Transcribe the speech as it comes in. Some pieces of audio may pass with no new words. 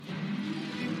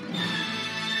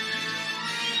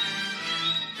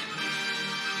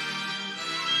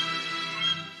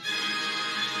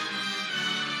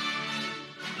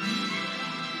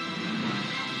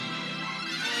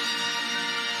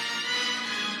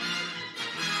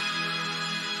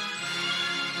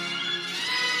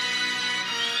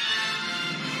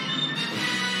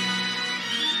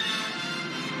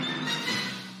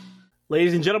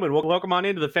Ladies and gentlemen, welcome on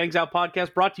into the Fangs Out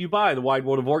podcast brought to you by the Wide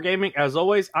World of Wargaming. As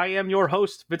always, I am your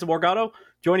host, Vincent Morgado.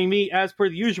 Joining me, as per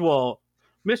the usual,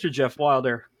 Mr. Jeff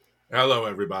Wilder. Hello,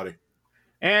 everybody.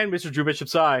 And Mr. Drew Bishop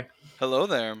Sai. Hello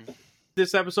there.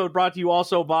 This episode brought to you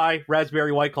also by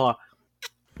Raspberry White Claw.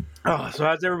 So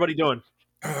how's everybody doing?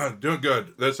 Doing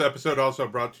good. This episode also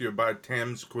brought to you by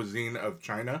Tam's Cuisine of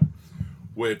China,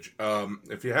 which,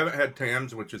 if you haven't had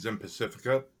Tam's, which is in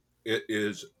Pacifica, it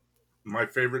is my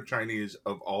favorite Chinese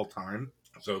of all time,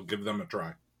 so give them a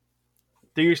try.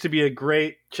 There used to be a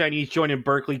great Chinese joint in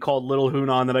Berkeley called Little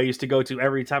Hunan that I used to go to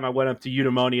every time I went up to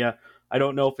Eudaimonia. I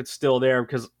don't know if it's still there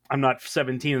because I'm not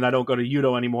 17 and I don't go to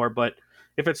Udo anymore, but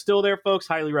if it's still there, folks,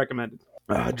 highly recommended.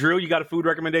 Drew, you got a food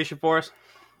recommendation for us?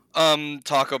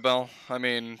 Taco Bell. I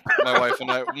mean, my wife and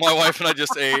I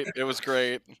just ate. It was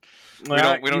great. We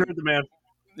don't heard the man.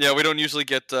 Yeah, we don't usually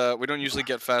get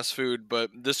fast food,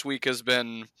 but this week has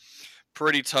been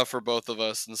pretty tough for both of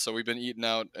us, and so we've been eating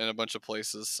out in a bunch of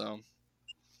places. So,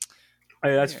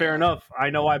 hey, that's fair enough. I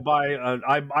know I buy,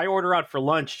 I order out for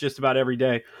lunch just about every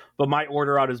day, but my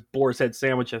order out is Boar's Head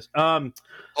sandwiches.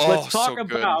 Let's talk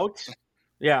about,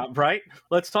 yeah, right.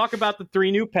 Let's talk about the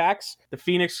three new packs: the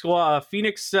Phoenix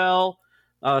Cell,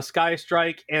 Sky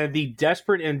Strike, and the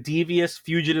Desperate and Devious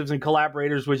Fugitives and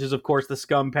Collaborators, which is of course the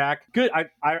Scum pack. Good.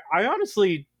 I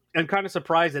honestly. I'm kind of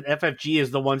surprised that FFG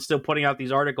is the one still putting out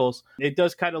these articles. It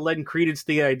does kind of lend credence to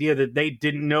the idea that they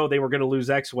didn't know they were going to lose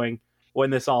X-Wing when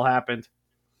this all happened.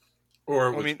 Or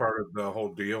it was part of the whole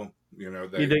deal. You know,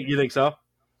 you think so?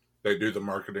 They do the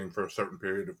marketing for a certain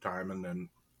period of time, and then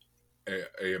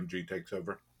AMG takes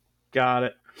over. Got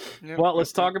it. Yep. Well,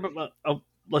 let's talk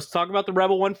about the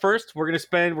Rebel one first. We're going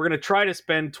to try to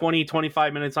spend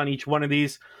 20-25 minutes on each one of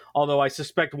these, although I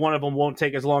suspect one of them won't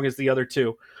take as long as the other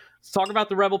two. Let's talk about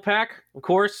the Rebel pack. Of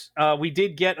course, we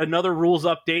did get another rules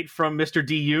update from Mr.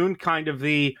 D. Yoon, kind of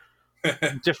the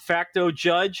de facto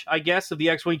judge, I guess, of the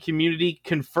X-Wing community,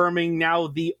 confirming now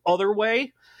the other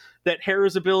way that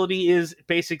Hera's ability is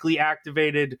basically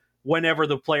activated whenever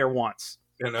the player wants.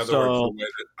 In other words, the way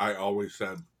that I always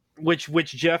said. Which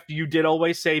Jeff, you did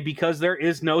always say, because there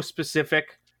is no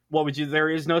specific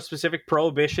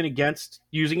prohibition against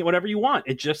using it whenever you want.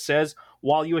 It just says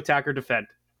while you attack or defend.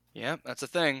 Yeah, that's a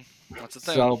thing.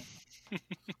 So,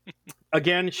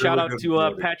 again, shout out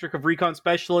to Patrick of Recon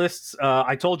Specialists.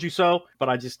 I told you so, but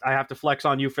I have to flex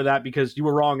on you for that because you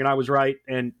were wrong and I was right,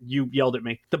 and you yelled at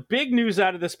me. The big news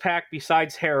out of this pack,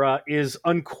 besides Hera, is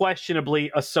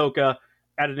unquestionably Ahsoka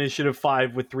at Initiative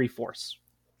 5 with 3 Force.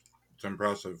 It's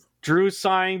impressive. Drew's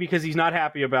sighing because he's not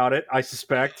happy about it, I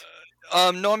suspect.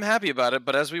 No, I'm happy about it,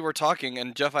 but as we were talking,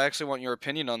 and Jeff, I actually want your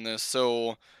opinion on this.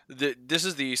 So, this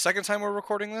is the second time we're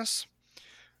recording this,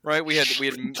 right? We had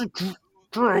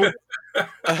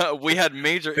we had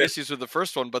major issues with the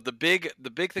first one, but the big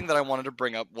thing that I wanted to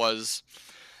bring up was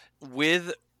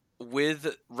with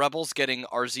Rebels getting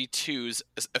RZ2s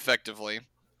effectively,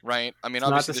 right? I mean,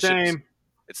 obviously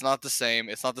it's not the same,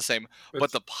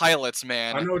 but the pilots,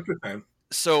 man. I know what you're saying.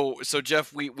 So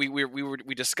Jeff, we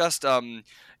discussed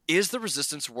is the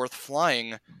Resistance worth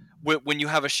flying when you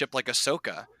have a ship like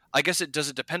Ahsoka? I guess it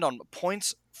depend on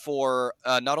points for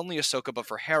not only Ahsoka but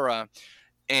for Hera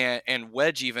and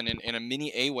Wedge even in a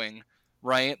mini A-wing,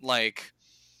 right? Like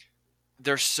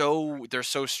they're so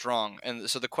strong, and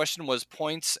so the question was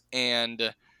points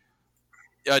and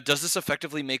does this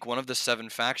effectively make one of the 7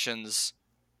 factions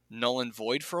null and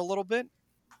void for a little bit?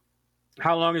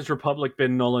 How long has Republic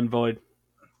been null and void?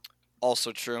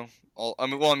 Also true.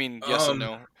 Yes and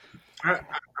no.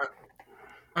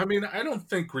 I mean, I don't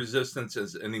think Resistance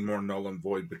is any more null and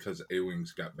void because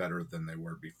A-Wings got better than they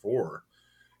were before.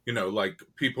 You know, like,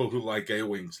 people who like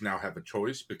A-Wings now have a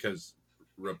choice because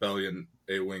Rebellion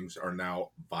A-Wings are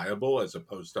now viable as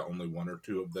opposed to only 1 or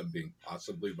 2 of them being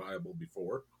possibly viable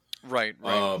before. Right.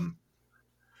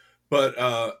 But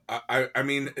I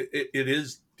mean, it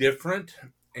is different.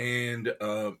 And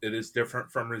it is different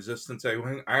from Resistance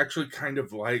A-Wing. I actually kind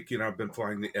of like, I've been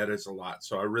flying the Eddas a lot,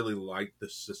 so I really like the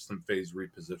system phase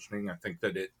repositioning. I think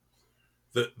that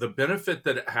the benefit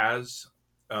that it has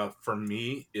for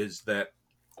me is that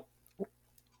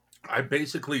I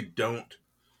basically don't.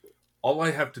 All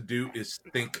I have to do is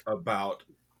think about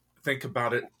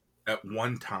it at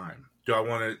one time. Do I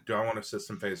want a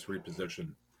system phase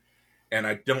reposition? And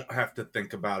I don't have to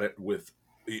think about it with.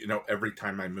 Every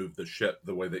time I move the ship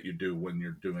the way that you do when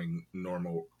you're doing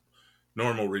normal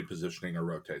repositioning or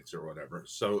rotates or whatever.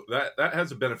 So that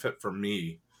has a benefit for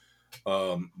me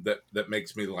that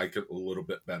makes me like it a little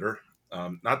bit better.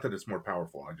 Not that it's more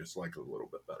powerful. I just like it a little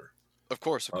bit better. Of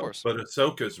course. But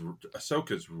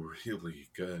Ahsoka's really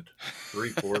good.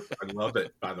 3/4. I love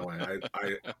it. By the way,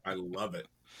 I love it.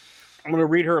 I'm going to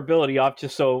read her ability off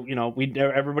just so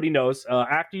everybody knows.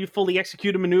 After you fully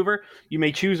execute a maneuver, you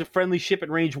may choose a friendly ship at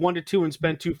range 1 to 2 and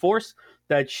spend 2 force.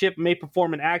 That ship may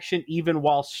perform an action even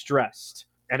while stressed.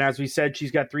 And as we said,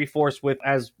 she's got 3 force with,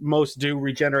 as most do,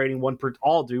 regenerating 1 per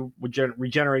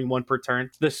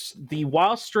turn. The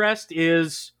while stressed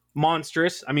is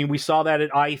monstrous. I mean, we saw that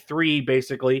at I3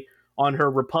 basically on her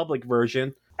Republic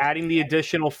version. Adding the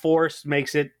additional force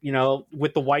makes it,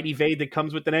 with the white evade that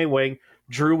comes with an A-Wing.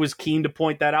 Drew was keen to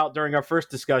point that out during our first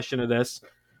discussion of this.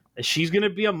 She's going to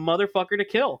be a motherfucker to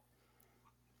kill.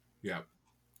 Yeah.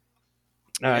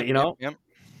 Yep.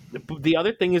 The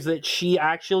other thing is that she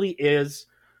actually is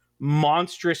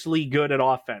monstrously good at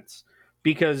offense,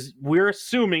 because we're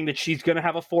assuming that she's going to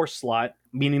have a force slot,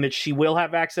 meaning that she will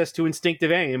have access to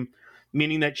instinctive aim,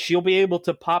 meaning that she'll be able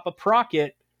to pop a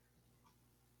procket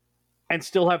and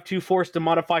still have 2 force to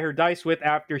modify her dice with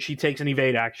after she takes an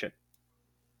evade action.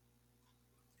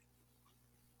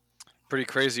 Pretty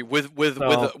crazy with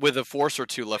a force or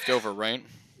 2 left over, right?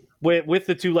 With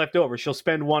the 2 left over, she'll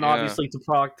spend 1 obviously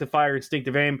to fire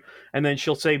instinctive aim, and then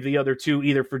she'll save the other 2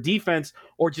 either for defense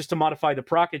or just to modify the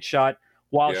procket shot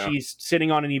while she's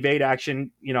sitting on an evade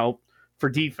action, for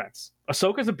defense.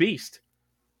 Ahsoka's a beast.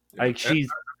 Yeah.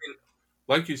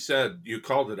 Like you said, you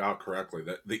called it out correctly.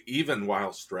 That the even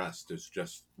while stressed is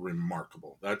just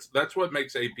remarkable. That's what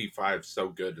makes AP5 so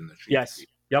good in the sheet. Yes.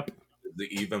 Yep. The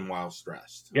even while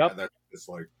stressed. Yep. That's just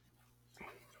like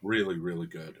really, really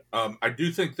good. I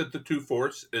do think that the 2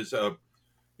 force is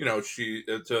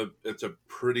it's a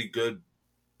pretty good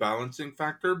balancing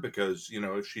factor, because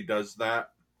if she does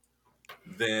that,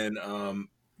 then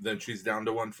she's down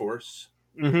to 1 force,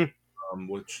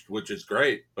 which is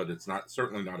great, but it's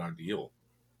certainly not ideal.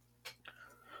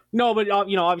 No, but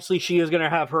obviously she is going to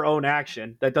have her own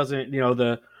action. That doesn't,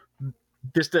 the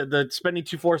spending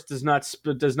 2 force does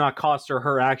not cost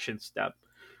her action step.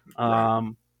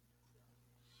 Right.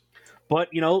 But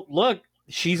look,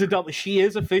 she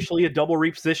is officially a double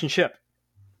reposition ship.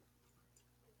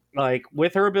 Like,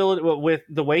 with her ability, with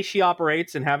the way she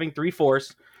operates and having 3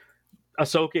 force,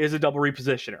 Ahsoka is a double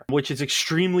repositioner, which is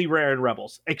extremely rare in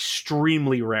Rebels.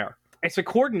 Extremely rare. It's a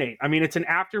coordinate. I mean, it's an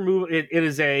after move. It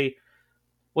is a,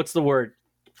 what's the word?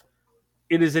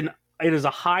 It is a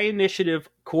high initiative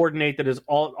coordinate that is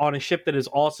all on a ship that is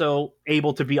also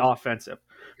able to be offensive.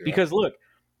 Yeah. Because look,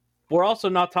 we're also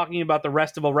not talking about the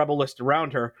rest of a Rebel list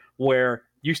around her, where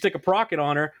you stick a procket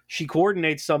on her, she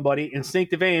coordinates somebody,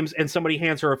 instinctive aims, and somebody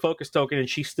hands her a focus token, and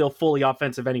she's still fully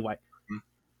offensive anyway. Mm-hmm.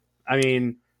 I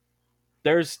mean,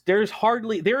 there is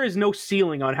no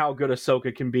ceiling on how good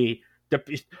Ahsoka can be.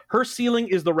 Her ceiling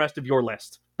is the rest of your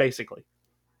list, basically.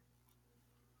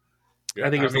 Yeah, I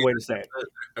think it's the way to say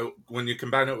it. When you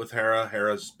combine it with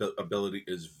Hera's ability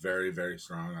is very, very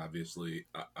strong, obviously.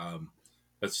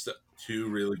 That's 2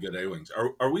 really good A-Wings.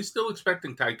 Are we still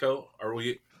expecting Tycho? Are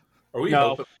we no.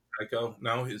 hoping Tycho?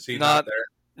 No? Is he not there?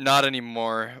 Not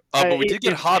anymore. But we did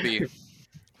get Hobby.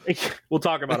 We'll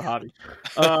talk about Hobby.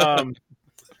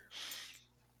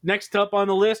 Next up on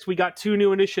the list, we got 2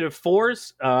 new Initiative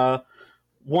 4s.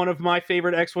 One of my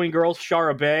favorite X-Wing girls,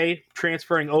 Shara Bay,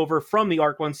 transferring over from the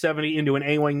ARC 170 into an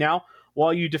A-Wing now.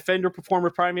 While you defend or perform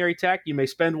a primary attack, you may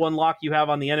spend 1 lock you have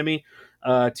on the enemy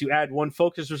to add 1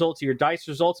 focus result to your dice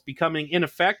results, becoming, in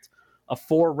effect, a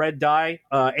 4 red die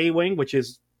A-Wing, which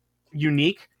is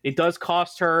unique. It does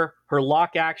cost her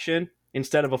lock action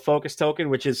instead of a focus token,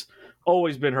 which has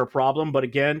always been her problem. But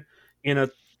again, in a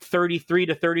 33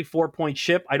 to 34 point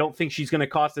ship, I don't think she's going to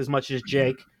cost as much as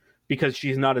Jake, because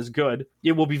she's not as good.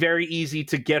 It will be very easy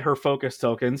to get her focus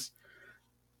tokens.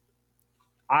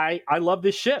 I love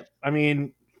this ship. I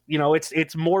mean,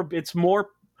 it's more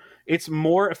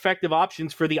effective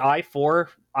options for the I4,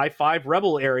 I5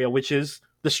 Rebel area, which is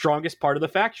the strongest part of the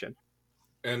faction.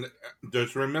 And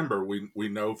just remember, we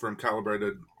know from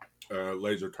calibrated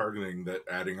laser targeting that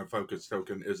adding a focus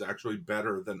token is actually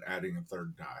better than adding a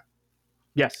 3rd die.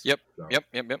 Yes. Yep.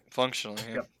 Functionally.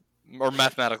 Yep. Or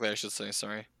mathematically, I should say.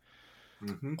 Sorry.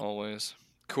 Mm-hmm. Always.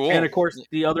 Cool. And of course,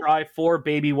 the other I4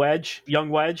 baby wedge, young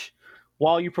wedge,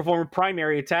 while you perform a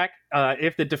primary attack,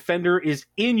 if the defender is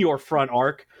in your front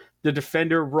arc, the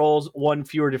defender rolls 1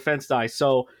 fewer defense die.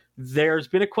 So there's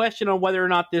been a question on whether or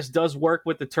not this does work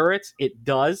with the turrets. It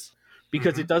does,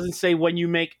 because it doesn't say when you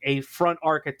make a front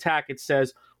arc attack. It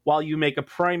says while you make a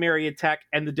primary attack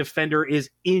and the defender is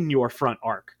in your front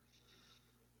arc.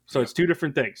 So it's 2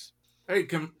 different things. Hey,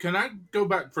 can I go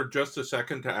back for just a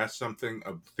second to ask something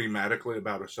thematically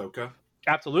about Ahsoka?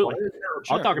 Absolutely.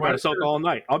 I'll talk about Ahsoka all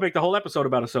night. I'll make the whole episode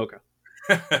about Ahsoka.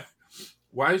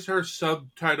 Why is her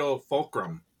subtitle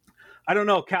Fulcrum? I don't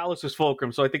know. Callus is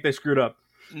Fulcrum, so I think they screwed up.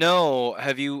 No,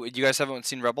 you guys haven't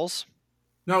seen Rebels?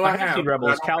 No, I have seen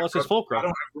Rebels. Callus is Fulcrum. I don't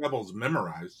have Rebels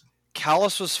memorized.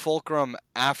 Callus was Fulcrum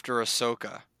after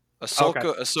Ahsoka.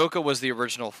 Ahsoka was the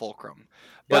original Fulcrum.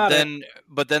 But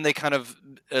then they kind of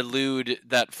allude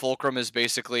that Fulcrum is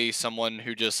basically someone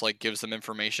who just like gives them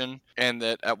information, and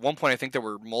that at one point I think there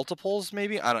were multiples.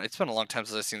 Maybe I don't. It's been a long time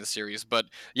since I've seen the series, but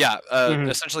yeah,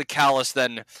 essentially Callus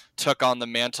then took on the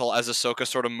mantle as Ahsoka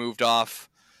sort of moved off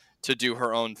to do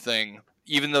her own thing,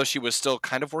 even though she was still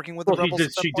kind of working with the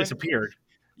Rebels. She disappeared.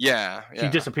 Yeah, she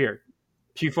disappeared.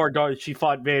 She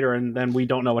fought Vader, and then we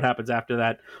don't know what happens after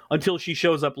that until she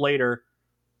shows up later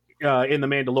in The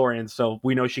Mandalorian, so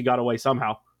we know she got away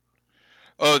somehow.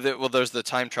 Oh, well, there's the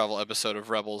time travel episode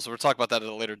of Rebels. We'll talk about that at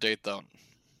a later date, though.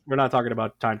 We're not talking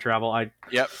about time travel.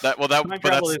 That's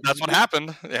what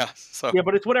happened. Yeah. So. Yeah,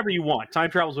 but it's whatever you want.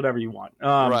 Time travel is whatever you want.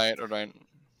 Right.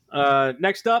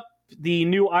 Next up, the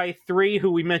new I3, who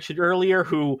we mentioned earlier,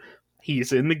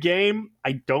 he's in the game.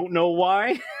 I don't know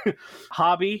why.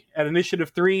 Hobby at Initiative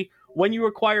 3. When you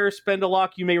acquire a spend a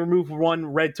lock, you may remove one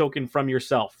red token from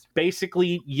yourself.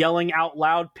 Basically, yelling out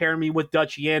loud, pair me with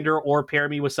Dutch Yander or pair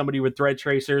me with somebody with Thread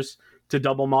Tracers to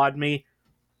double mod me.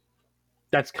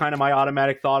 That's kind of my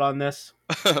automatic thought on this.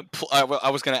 I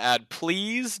was going to add,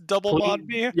 please double mod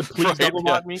me. Yeah, please double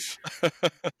mod me.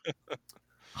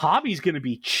 Hobby's going to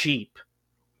be cheap.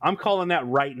 I'm calling that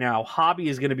right now. Hobby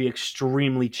is going to be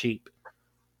extremely cheap.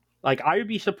 Like, I would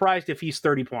be surprised if he's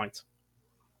 30 points.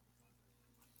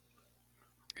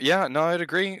 Yeah, no, I'd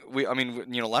agree.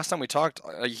 Last time we talked,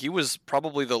 he was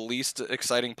probably the least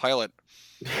exciting pilot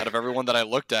out of everyone that I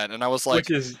looked at, and I was like, which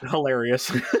is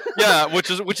hilarious. Yeah, which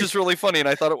is really funny, and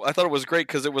I thought it was great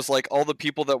because it was like all the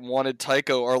people that wanted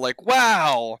Tycho are like,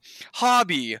 wow,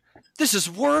 Hobby, this is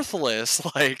worthless.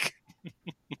 Like,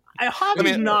 Hobby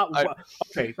is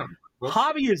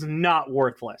not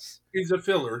worthless. He's a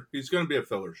filler. He's going to be a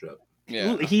filler ship.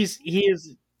 Yeah, he's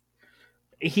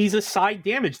a side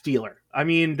damage dealer. I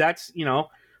mean, that's,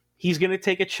 he's going to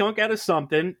take a chunk out of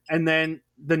something, and then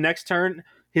the next turn,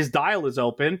 his dial is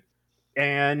open,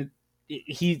 and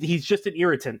he's just an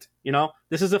irritant.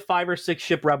 This is a 5 or 6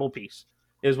 ship rebel piece,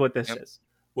 is what this is.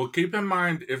 Well, keep in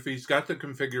mind, if he's got the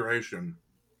configuration,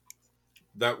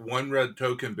 that one red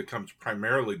token becomes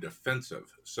primarily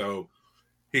defensive, so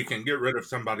he can get rid of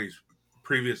somebody's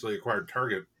previously acquired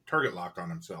target lock on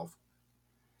himself.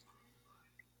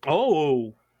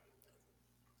 Oh,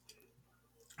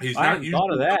 I hadn't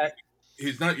thought of that.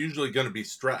 He's not usually going to be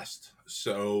stressed,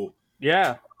 so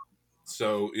yeah.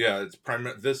 So yeah, it's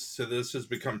This has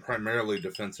become primarily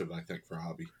defensive, I think, for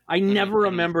Hobby. I never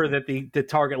remember that the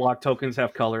target lock tokens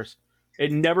have colors.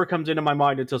 It never comes into my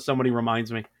mind until somebody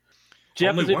reminds me.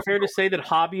 Jeff, is it fair to say that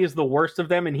Hobby is the worst of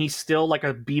them, and he's still like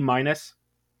a B-?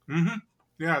 Mm-hmm.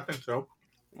 Yeah, I think so.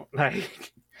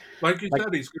 Like you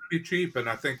said, he's going to be cheap, and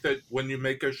I think that when you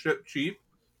make a ship cheap,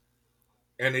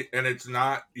 and it's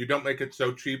not, you don't make it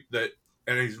so cheap that,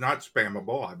 and he's not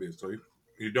spammable, obviously.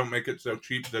 You don't make it so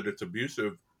cheap that it's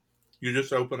abusive. You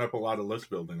just open up a lot of list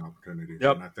building opportunities,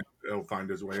 and I think it'll find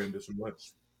his way into some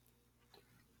lists.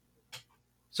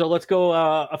 So let's go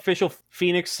official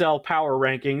Phoenix Cell power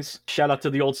rankings. Shout out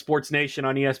to the old Sports Nation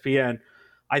on ESPN.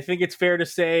 I think it's fair to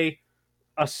say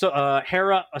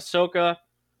Hera, Ahsoka,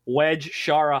 Wedge,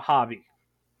 Shara, Hobby.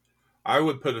 I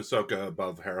would put Ahsoka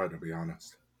above Hera, to be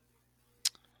honest.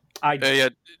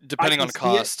 Depending on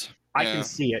cost. I can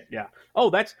see it, yeah. Oh,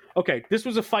 that's... Okay, this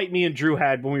was a fight me and Drew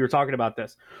had when we were talking about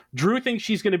this. Drew thinks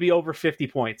she's going to be over 50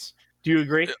 points. Do you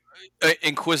agree?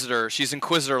 Inquisitor. She's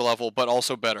Inquisitor level, but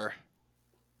also better.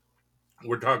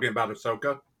 We're talking about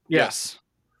Ahsoka? Yes.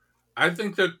 I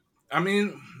think that...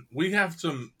 we have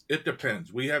some... It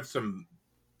depends. We have some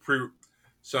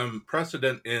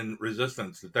precedent in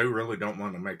Resistance that they really don't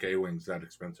want to make A-Wings that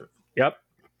expensive. Yep.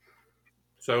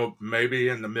 So maybe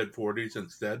in the mid-40s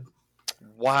instead.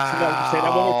 Wow. Say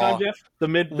that one more time, Jeff. The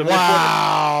mid.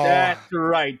 Wow. That's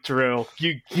right, Drew.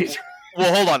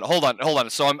 Well, hold on.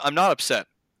 So I'm not upset.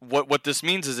 What this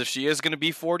means is if she is going to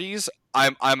be 40s,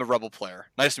 I'm a Rebel player.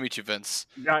 Nice to meet you, Vince.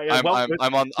 I'm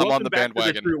on the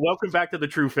bandwagon. Welcome back to the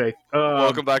true faith.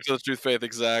 Welcome back to the true faith.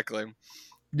 Exactly.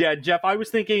 Yeah, Jeff. I was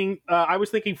thinking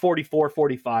 44,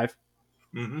 45.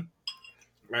 Mm-hmm.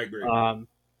 I agree.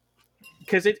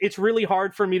 Because it's really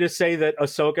hard for me to say that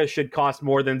Ahsoka should cost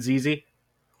more than Zizi,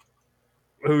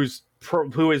 who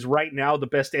is right now the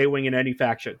best A-Wing in any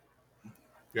faction.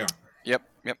 Yeah. Yep.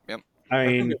 I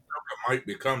mean, Ahsoka might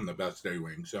become the best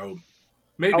A-Wing, so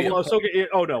maybe. No.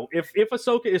 If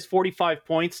Ahsoka is 45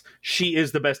 points, she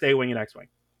is the best A-Wing in X-Wing.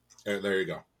 There you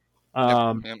go.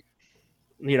 Yep.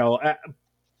 You know,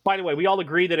 by the way, we all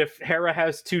agree that if Hera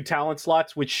has 2 talent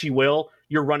slots, which she will,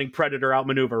 you're running Predator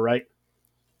outmaneuver, right?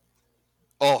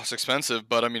 Oh, it's expensive,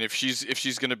 but I mean, if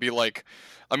she's gonna be like,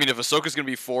 I mean, if Ahsoka's gonna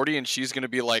be 40 and she's gonna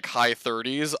be like high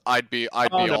 30s, I'd be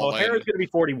all in. Hera's gonna be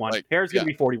 41. Like, Hera's gonna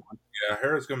be 41. Yeah,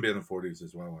 Hera's going to be in the 40s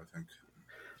as well, I think.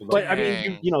 But I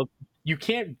mean, you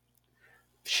can't.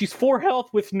 She's 4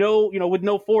 health with no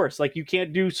force. Like you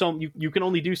can't do so. You can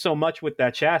only do so much with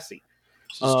that chassis.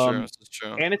 This is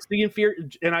true. And it's the inferior.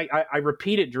 And I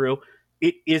repeat it, Drew.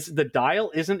 It is the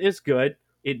dial isn't as good.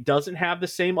 It doesn't have the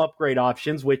same upgrade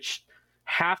options, which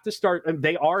have to start.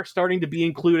 They are starting to be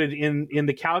included in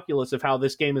the calculus of how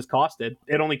this game is costed.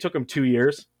 It only took them 2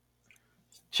 years.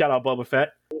 Shout out Boba Fett.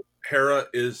 Hera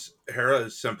is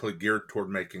simply geared toward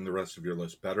making the rest of your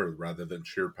list better rather than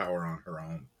sheer power on her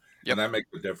own. Yep. And that makes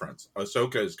the difference.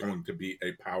 Ahsoka is going to be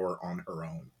a power on her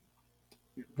own,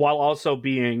 while also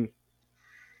being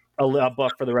a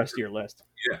buff for the rest of your list.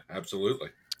 Yeah, absolutely.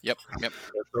 Yep.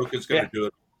 Ahsoka's going to do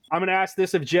it. I'm going to ask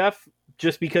this of Jeff,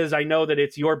 just because I know that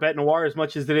it's your bet noir as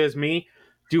much as it is me.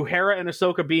 Do Hera and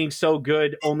Ahsoka being so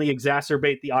good only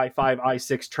exacerbate the I5,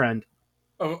 I6 trend?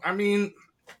 Oh, I mean,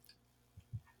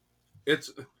 I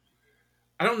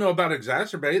don't know about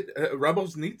exacerbate.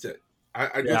 Rebels needs it.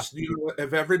 I just,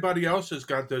 if everybody else has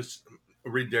got this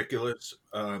ridiculous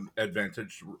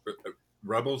advantage,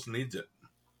 Rebels needs it.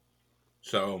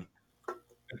 So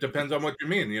it depends on what you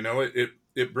mean. You know, it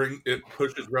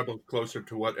pushes Rebels closer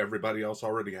to what everybody else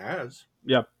already has.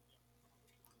 Yep.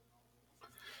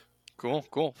 Cool.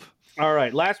 All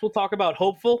right. Last, we'll talk about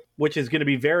Hopeful, which is going to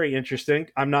be very interesting.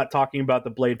 I'm not talking about the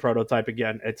Blade prototype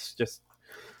again. It's just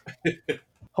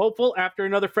Hopeful. After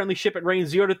another friendly ship at range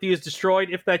 0 to 3 is destroyed,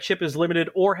 if that ship is limited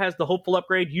or has the Hopeful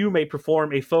upgrade, you may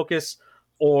perform a focus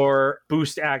or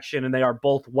boost action, and they are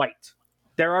both white.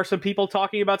 There are some people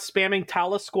talking about spamming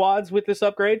Talus squads with this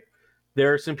upgrade.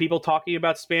 There are some people talking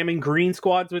about spamming green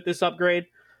squads with this upgrade.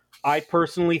 I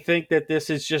personally think that this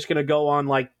is just going to go on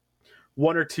like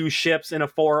 1 or 2 ships in a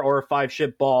 4 or a 5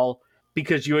 ship ball,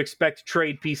 because you expect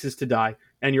trade pieces to die,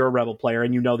 and you're a Rebel player,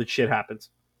 and you know that shit happens.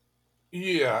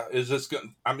 Yeah, is this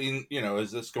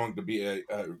going to be a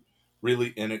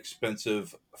really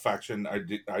inexpensive faction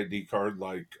ID card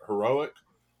like Heroic,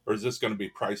 or is this going to be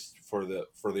priced for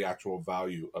the actual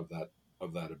value of that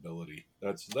ability?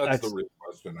 That's the real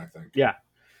question, I think. Yeah,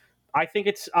 I think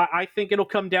it'll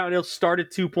come down. It'll start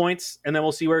at 2 points, and then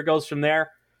we'll see where it goes from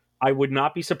there. I would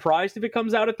not be surprised if it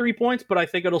comes out at 3 points, but I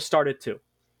think it'll start at 2.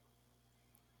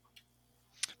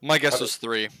 My guess was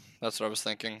 3. That's what I was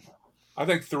thinking. I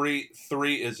think three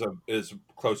is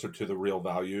closer to the real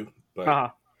value,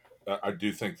 but I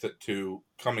do think that 2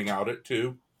 coming out at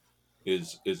 2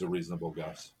 is a reasonable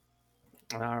guess.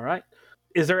 All right.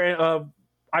 Is there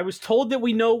I was told that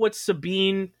we know what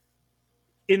Sabine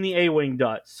in the A-Wing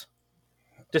does,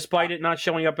 despite it not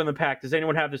showing up in the pack. Does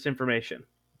anyone have this information?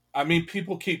 I mean,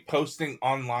 people keep posting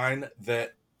online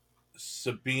that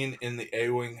Sabine in the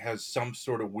A-Wing has some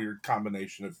sort of weird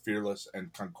combination of Fearless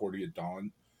and Concordia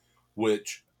Dawn,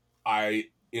 which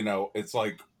it's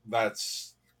like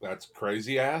that's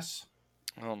crazy ass.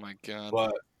 Oh my god.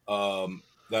 But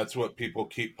that's what people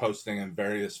keep posting in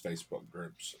various Facebook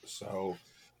groups. So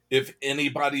if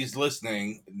anybody's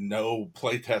listening, no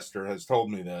playtester has told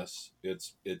me this.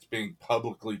 It's being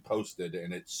publicly posted,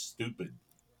 and it's stupid.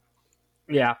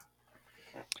 Yeah.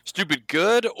 Stupid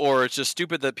good, or it's just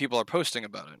stupid that people are posting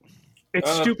about it? It's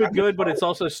stupid good, but it's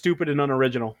also stupid and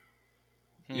unoriginal.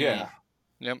 Yeah.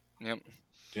 Yep.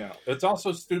 Yeah. It's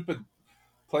also stupid.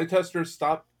 Playtesters,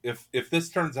 stop. If this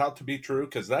turns out to be true,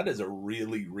 because that is a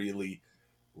really, really,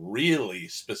 really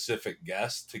specific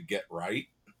guess to get right.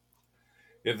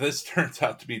 If this turns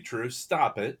out to be true,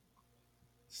 stop it.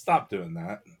 Stop doing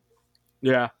that.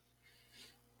 Yeah.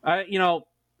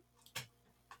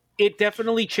 It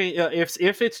definitely changed.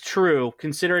 If it's true,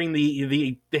 considering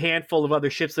the handful of other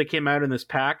ships that came out in this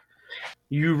pack,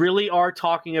 you really are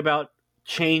talking about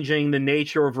changing the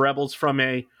nature of Rebels from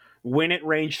a win at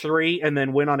range 3 and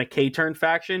then win on a K-turn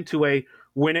faction to a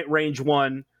win at range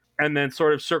 1 and then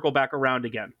sort of circle back around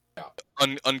again.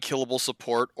 Unkillable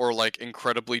support, or like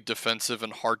incredibly defensive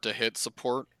and hard to hit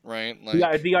support, right? Like,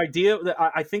 yeah, the idea that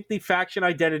I think the faction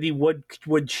identity would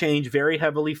change very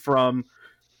heavily from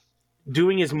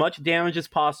doing as much damage as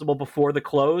possible before the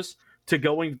close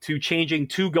to changing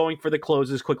to going for the close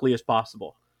as quickly as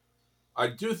possible. I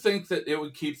do think that it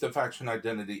would keep the faction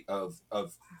identity of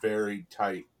very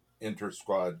tight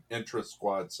intra-squad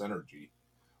synergy,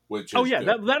 which is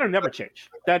that'll never change.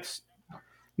 That's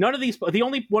none of these. The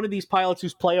only one of these pilots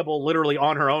who's playable literally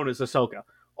on her own is Ahsoka.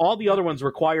 All the other ones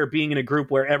require being in a group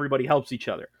where everybody helps each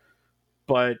other.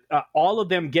 but all of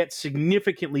them get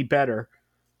significantly better,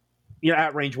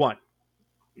 at range 1.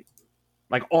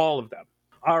 Like all of them.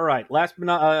 All right. Last but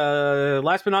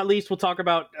not least, we'll talk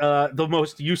about the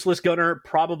most useless gunner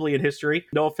probably in history.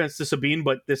 No offense to Sabine,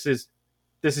 but this is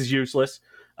useless.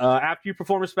 After you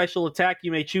perform a special attack,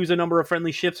 you may choose a number of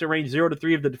friendly ships at range 0 to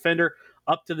 3 of the defender,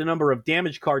 up to the number of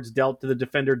damage cards dealt to the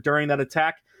defender during that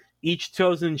attack. Each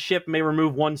chosen ship may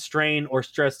remove 1 strain or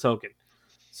stress token.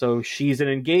 So she's an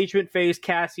engagement phase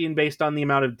Cassian based on the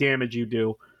amount of damage you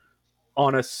do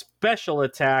on a special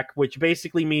attack, which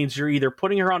basically means you're either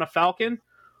putting her on a Falcon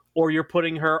or you're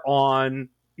putting her on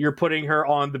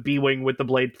the B-Wing with the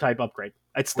blade type upgrade.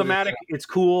 It's thematic, it's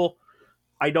cool.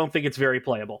 I don't think it's very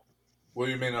playable. What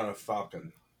do you mean on a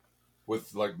Falcon?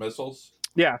 With like missiles?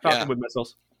 Yeah, Falcon with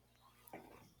missiles.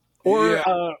 Or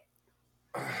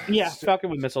Falcon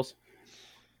with missiles.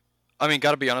 I mean,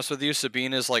 gotta be honest with you,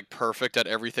 Sabine is like perfect at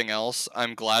everything else.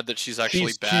 I'm glad that she's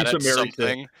actually bad at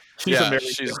something.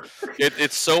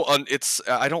 It's so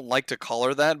I don't like to call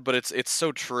her that, but it's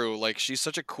so true. Like, she's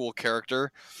such a cool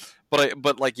character,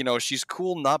 but like, she's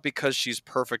cool not because she's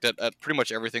perfect at pretty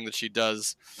much everything that she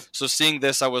does. So seeing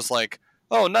this, I was like,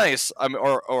 oh, nice.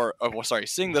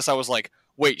 Seeing this, I was like,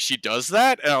 wait, she does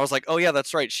that? And I was like, oh yeah,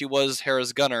 that's right. She was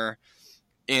Hera's gunner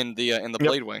in the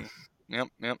Blade Wing. Yep.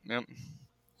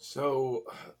 So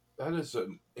that is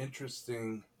an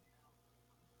interesting.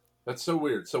 That's so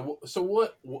weird. So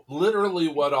what? Literally,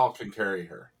 what all can carry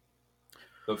her?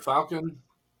 The Falcon,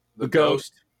 the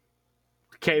Ghost,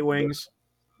 K-Wings,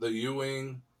 the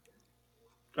U-Wing.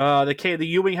 The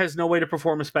U-Wing has no way to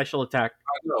perform a special attack.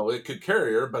 I know it could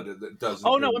carry her, but it doesn't.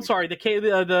 Oh no, I'm sorry.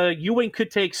 The U-Wing could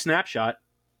take Snapshot,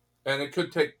 and it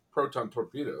could take proton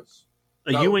torpedoes.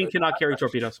 A U-Wing cannot carry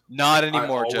torpedoes. Not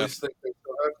anymore, Jeff.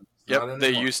 Yep, they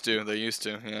used to.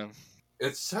 Yeah.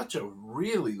 It's such a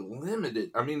really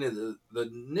limited. I mean, the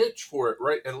niche for it,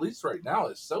 right? At least right now,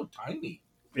 is so tiny.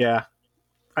 Yeah,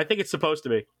 I think it's supposed to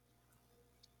be,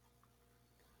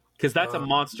 because that's a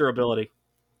monster ability.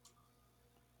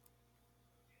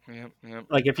 Yep.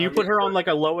 Like if you put her on like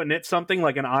a low init something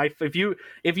like an if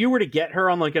you were to get her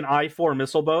on like an I-4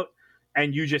 missile boat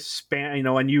and you just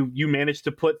spam, and you managed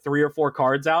to put 3 or 4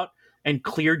 cards out and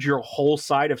cleared your whole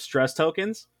side of stress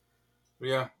tokens.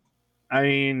 Yeah. I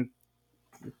mean,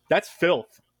 that's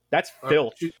filth. That's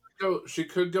filth. She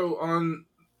could go on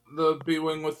the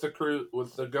B-Wing with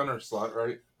the gunner slot,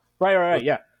 right? Right,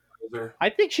 yeah.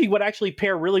 I think she would actually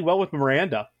pair really well with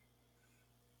Miranda.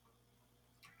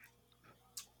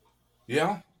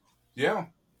 Yeah.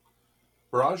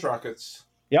 Barrage rockets.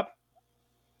 Yep.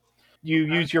 You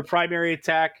use your primary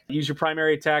attack. Use your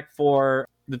primary attack for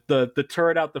the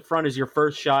turret out the front is your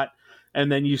first shot,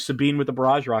 and then use Sabine with the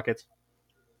barrage rockets.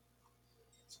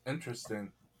 It's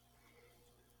interesting.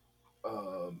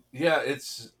 I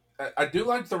do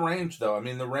like the range though. I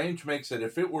mean, the range makes it.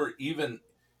 If it were even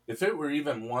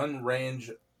 1 range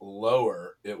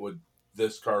lower,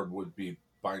 this card would be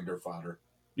binder fodder.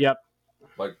 Yep.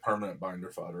 Like permanent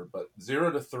binder fodder. But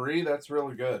 0 to 3, that's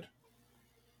really good.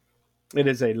 It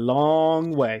is a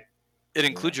long way. It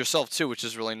includes yourself too, which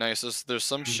is really nice. There's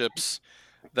some ships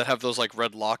that have those like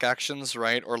red lock actions,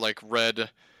 right? Or like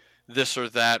red this or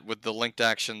that with the linked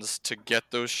actions to get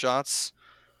those shots.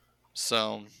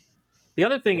 So the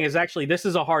other thing is actually this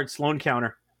is a hard Sloan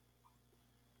counter.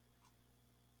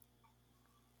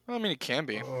 I mean, it can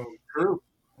be. True.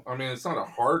 I mean, it's not a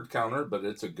hard counter, but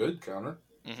it's a good counter.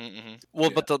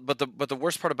 Well, yeah. but the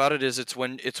worst part about it is it's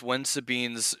when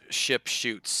Sabine's ship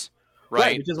shoots,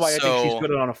 right? Which is why I think she's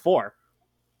good on a 4.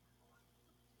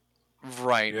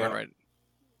 Right.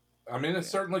 I mean, it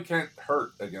certainly can't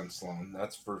hurt against Sloan.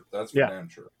 That's for damn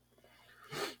sure.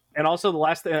 And also the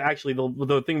last thing, actually,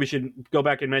 the thing we should go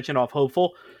back and mention off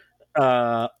Hopeful,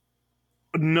 none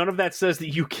of that says that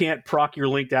you can't proc your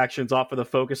linked actions off of the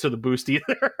focus or the boost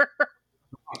either.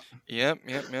 Yep.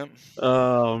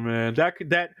 Oh man,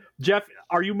 that Jeff,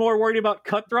 are you more worried about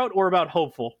Cutthroat or about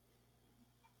Hopeful?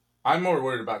 I'm more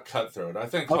worried about Cutthroat. I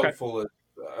think Hopeful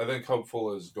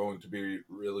is going to be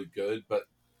really good, but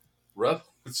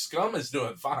Scum is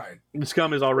doing fine.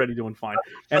 Scum is already doing fine,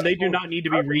 and they do not need to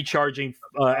be recharging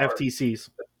FTCs.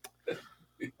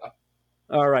 Yeah.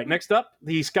 All right, next up,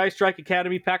 the Sky Strike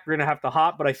Academy pack. We're going to have to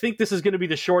hop, but I think this is going to be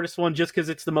the shortest one just because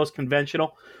it's the most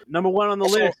conventional. Number 1 on the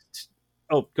list.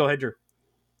 Oh, go ahead, Drew.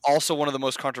 Also one of the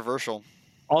most controversial.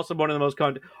 Are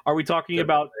we talking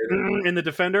about in the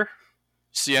Defender?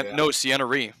 Sienna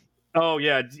Ree. Oh,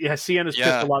 yeah. Sienna's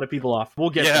pissed a lot of people off.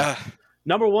 We'll get there.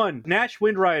 Number 1, Nash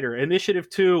Windrider, Initiative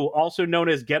 2, also known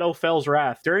as Ghetto Fell's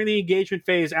Wrath. During the engagement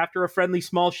phase, after a friendly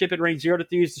small ship at range 0 to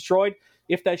 3 is destroyed,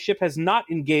 if that ship has not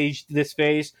engaged this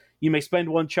phase, you may spend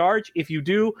 1 charge. If you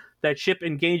do, that ship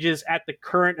engages at the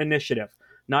current initiative.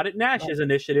 Not at Nash's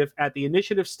initiative, at the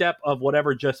initiative step of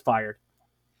whatever just fired.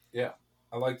 Yeah,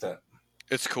 I like that.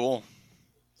 It's cool.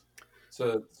 It's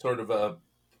a sort of a...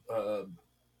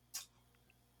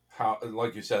 how,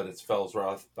 like you said, it's Fell's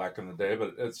Wrath back in the day,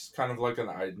 but it's kind of like an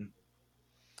Iden.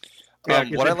 Yeah,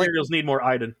 what Imperials need more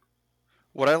Iden.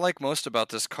 What I like most about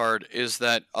this card is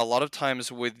that a lot of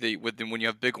times when you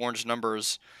have big orange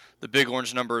numbers, the big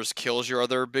orange numbers kills your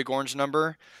other big orange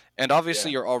number, and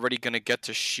obviously you're already going to get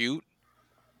to shoot.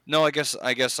 No, I guess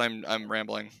I'm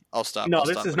rambling. I'll stop. No,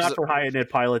 this is not for high init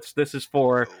pilots. This is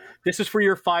for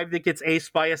your 5 that gets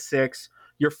aced by a 6.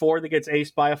 Your 4 that gets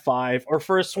aced by a 5, or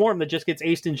for a swarm that just gets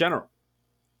aced in general.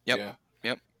 Yep.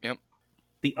 Yeah. Yep.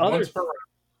 The other...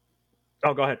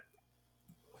 Oh, go ahead.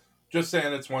 Just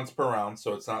saying it's once per round,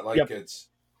 so it's not like it's...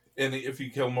 And if you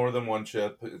kill more than one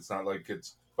ship, it's not like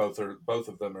it's both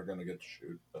of them are going to get to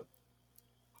shoot. But.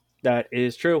 That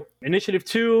is true. Initiative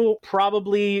 2,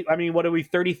 probably... I mean, what are we,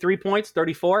 33 points?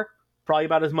 34? Probably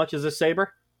about as much as a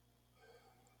Saber?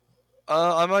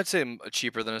 I might say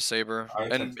cheaper than a Saber,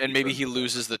 and maybe he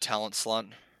loses the talent slot.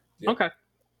 Yep. Okay.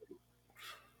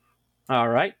 All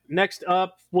right. Next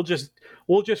up, we'll just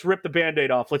rip the Band-Aid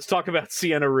off. Let's talk about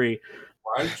Sienna Rhee.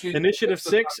 Initiative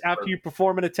 6, after you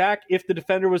perform an attack, if the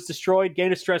defender was destroyed,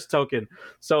 gain a stress token.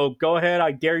 So go ahead,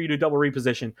 I dare you to double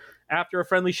reposition. After a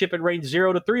friendly ship at range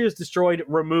 0 to 3 is destroyed,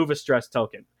 remove a stress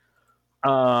token.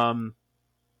 I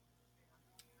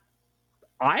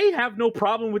have no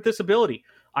problem with this ability.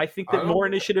 I think that more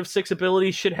Initiative 6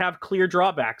 abilities should have clear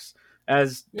drawbacks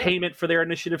as payment for their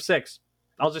Initiative 6.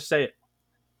 I'll just say it.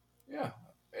 Yeah.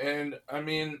 And, I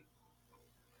mean,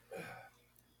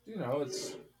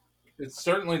 it's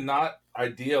certainly not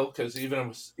ideal because even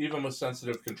with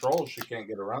sensitive controls, she can't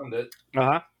get around it.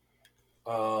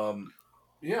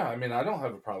 Yeah, I mean, I don't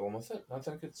have a problem with it. I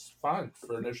think it's fine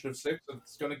for Initiative 6.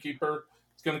 It's going to keep her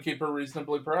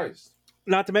reasonably priced.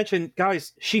 Not to mention,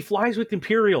 guys, she flies with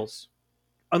Imperials.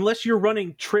 Unless you're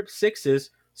running trip 6s,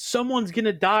 someone's going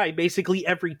to die basically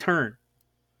every turn.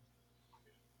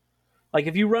 Like,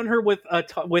 if you run her with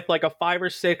like a 5 or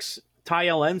 6 TIE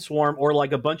LN swarm or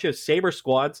like a bunch of Saber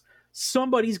squads,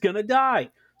 somebody's going to die.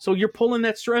 So you're pulling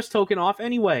that stress token off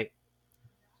anyway.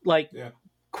 Like,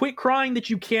 quit crying that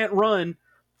you can't run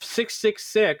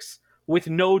 666 with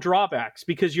no drawbacks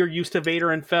because you're used to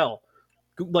Vader and Fell.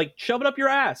 Like, shove it up your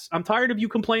ass. I'm tired of you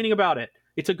complaining about it.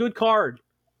 It's a good card.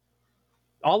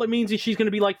 All it means is she's going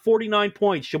to be like 49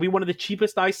 points. She'll be one of the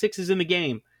cheapest I6s in the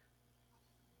game.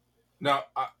 Now,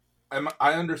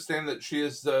 I understand that she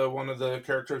is one of the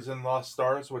characters in Lost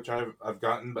Stars, which I've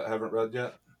gotten but haven't read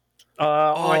yet.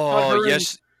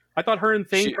 I thought her and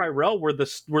Thane Tyrell were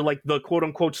like the quote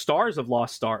unquote stars of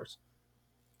Lost Stars.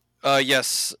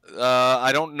 Yes.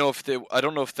 I don't know if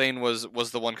Thane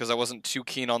was the one because I wasn't too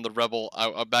keen on the Rebel.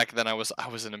 Back then I was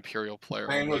an Imperial player.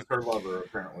 Thane was her lover,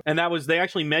 apparently. And they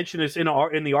actually mentioned this in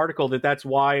the article that's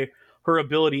why her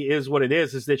ability is what it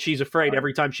is that she's afraid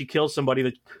every time she kills somebody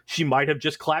that she might have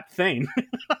just clapped Thane.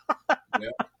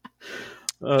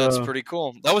 That's pretty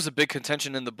cool. That was a big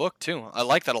contention in the book too. I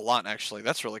like that a lot, actually.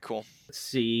 That's really cool. Let's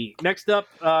see. Next up,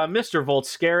 Mr.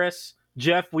 Volscaris.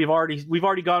 Jeff, we've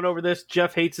already gone over this.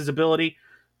 Jeff hates his ability,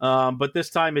 but this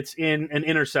time it's in an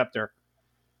interceptor.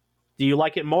 Do you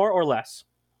like it more or less?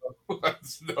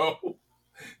 No.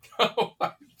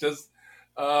 I just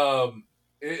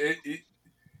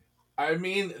I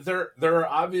mean, there are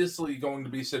obviously going to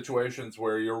be situations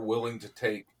where you're willing to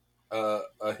take a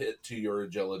hit to your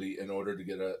agility in order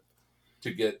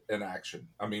to get an action.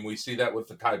 I mean, we see that with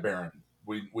the TIE Baron.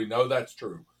 We know that's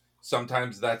true.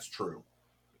 Sometimes that's true.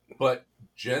 But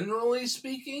generally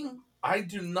speaking, I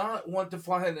do not want to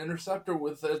fly an interceptor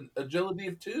with an agility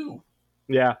of 2.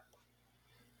 Yeah.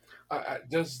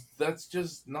 That's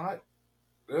just not.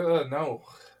 No.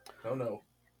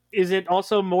 Isn't it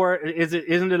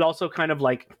also kind of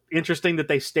like interesting that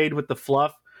they stayed with the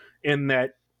fluff in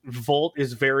that Volt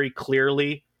is very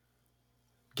clearly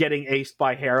getting aced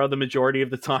by Hera the majority of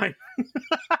the time?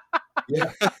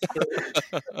 Yeah.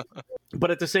 But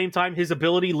at the same time, his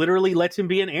ability literally lets him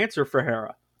be an answer for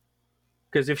Hera.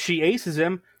 Because if she aces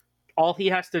him, all he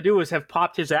has to do is have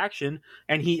popped his action,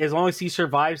 and as long as he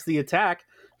survives the attack,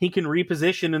 he can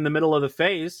reposition in the middle of the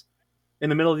phase, in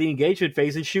the middle of the engagement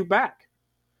phase, and shoot back.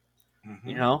 Mm-hmm.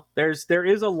 You know, there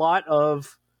is a lot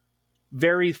of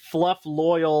very fluff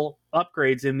loyal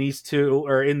upgrades in these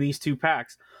two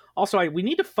packs. Also, we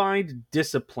need to find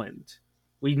Disciplined.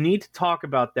 We need to talk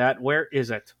about that. Where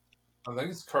is it? I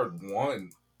think it's card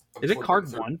 1. Is it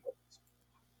card 1?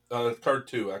 It's card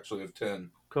 2, actually, of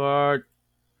 10. Card.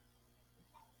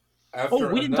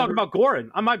 We didn't talk about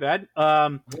Gorin. My bad.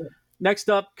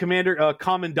 Next up,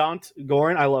 Commandant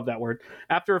Gorin. I love that word.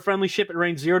 After a friendly ship at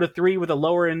range 0 to 3 with a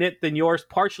lower init than yours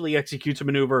partially executes a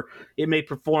maneuver, it may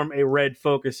perform a red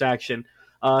focus action.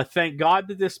 Thank God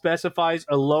that this specifies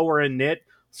a lower init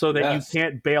so that you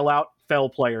can't bail out fell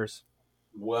players.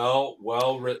 Well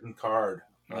written card.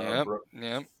 Yep.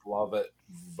 Love it.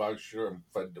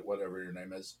 Whatever your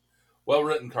name is. Well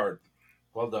written card.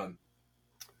 Well done.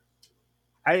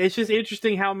 It's just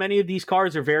interesting how many of these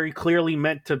cards are very clearly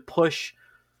meant to push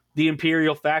the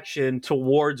Imperial faction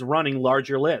towards running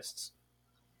larger lists.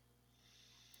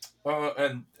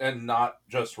 And not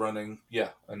just running high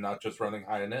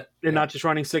init. And not just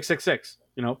running 666.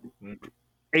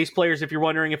 Ace players, if you're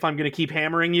wondering if I'm going to keep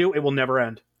hammering you, it will never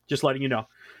end. Just letting you know.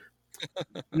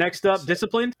 Next up,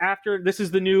 Disciplined. This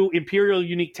is the new Imperial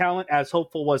unique talent, as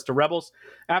Hopeful was to Rebels.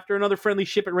 After another friendly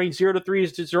ship at range 0 to 3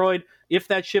 is destroyed, if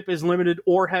that ship is limited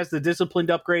or has the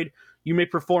Disciplined upgrade, you may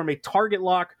perform a target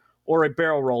lock or a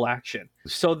barrel roll action.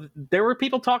 So there were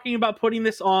people talking about putting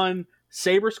this on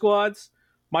Saber squads.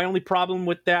 My only problem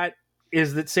with that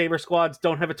is that Saber squads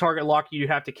don't have a target lock. You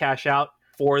have to cash out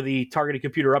for the targeted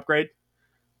computer upgrade,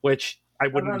 which I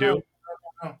wouldn't do.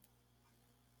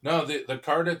 No, the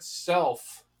card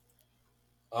itself,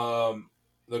 gives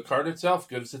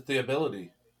it the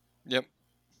ability. Yep,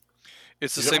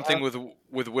 it's the same thing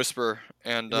with Whisper,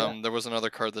 and there was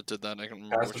another card that did that. I can't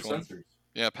remember which one. Sensors.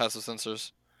 Yeah, passive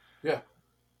sensors. Yeah.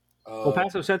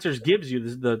 Passive sensors gives you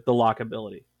the lock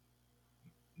ability.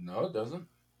 No, it doesn't.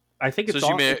 I think it says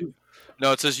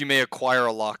it says you may acquire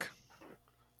a lock.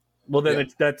 Well, then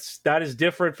that is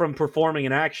different from performing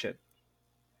an action.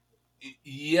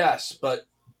 Yes, but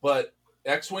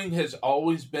X-Wing has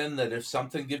always been that if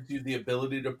something gives you the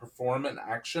ability to perform an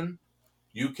action,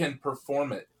 you can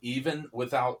perform it even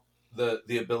without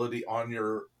the ability on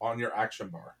your action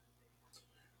bar.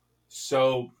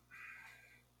 So,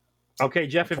 okay,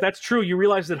 Jeff, if that's true, you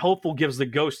realize that Hopeful gives the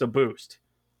Ghost a boost.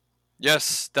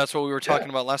 Yes, that's what we were talking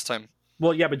about last time.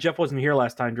 Well, yeah, but Jeff wasn't here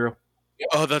last time, Drew. Yeah,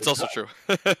 oh, that's also true.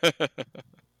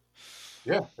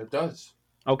 Yeah, it does.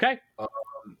 Okay.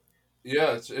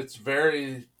 Yeah,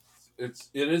 it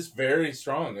is very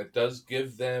strong. It does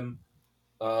give them,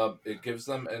 it gives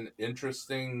them an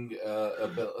interesting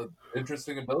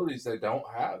abilities they don't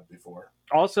have before.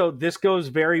 Also, this goes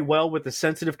very well with the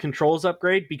sensitive controls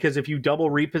upgrade because if you double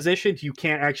repositioned, you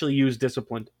can't actually use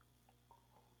Disciplined.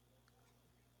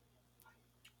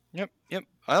 Yep.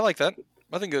 I like that.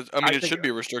 I think it should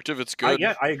be restrictive. It's good.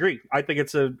 Yeah, I agree. I think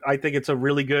it's a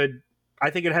really good. I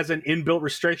think it has an inbuilt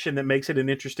restriction that makes it an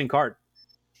interesting card.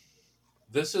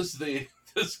 This gives the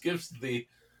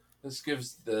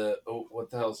what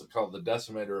the hell is it called? The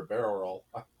Decimator a barrel roll.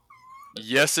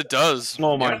 Yes, it does.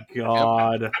 Oh my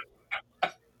god.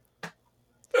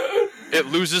 It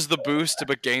loses the boost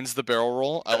but gains the barrel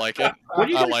roll. I like it. What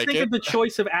do you guys think of the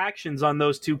choice of actions on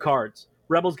those two cards?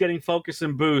 Rebels getting focus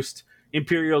and boost,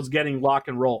 Imperials getting lock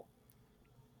and roll.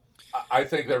 I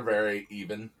think they're very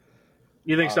even.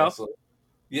 You think honestly. So?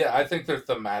 Yeah, I think they're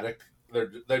thematic.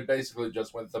 They basically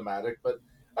just went thematic, but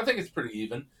I think it's pretty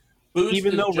even. Boost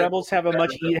even though Rebels have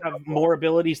have more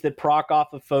abilities that proc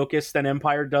off of focus than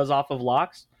Empire does off of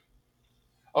locks?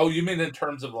 Oh, you mean in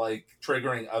terms of like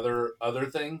triggering other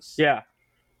things? Yeah.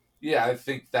 Yeah, I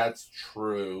think that's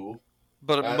true.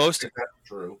 But that's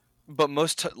true. But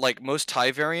most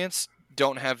TIE variants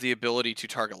don't have the ability to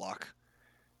target lock.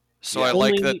 So I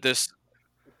like that this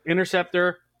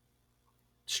Interceptor,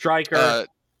 Striker,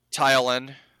 TIE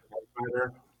LN.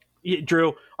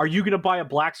 Drew, are you going to buy a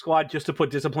black squad just to put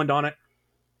Disciplined on it?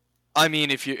 I mean,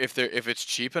 if it's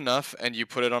cheap enough and you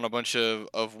put it on a bunch of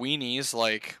weenies,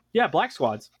 like black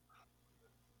squads,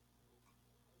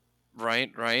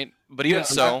 right. But even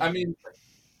so, I mean,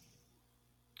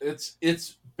 it's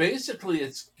basically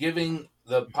giving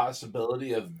the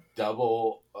possibility of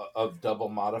double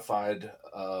modified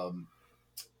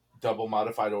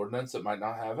ordnance that might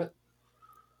not have it.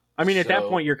 I mean, at that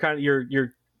point,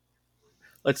 you're.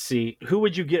 Let's see. Who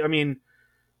would you get? I mean,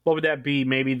 what would that be?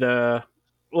 Maybe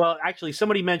well, actually,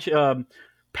 somebody mentioned.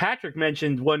 Patrick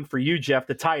mentioned one for you, Jeff.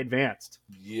 The TIE Advanced.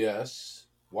 Yes.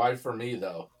 Why for me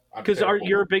though? Because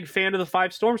you're a big fan of the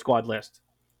 5 Storm Squad list.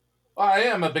 Well, I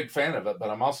am a big fan of it, but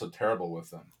I'm also terrible with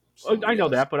them. So, I know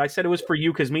that, but I said it was for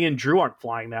you because me and Drew aren't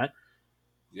flying that.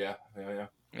 Yeah.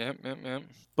 Yep.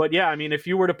 But yeah, I mean, if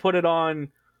you were to put it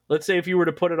on, let's say if you were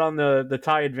to put it on the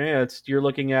TIE Advanced, you're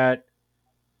looking at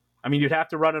I mean, you'd have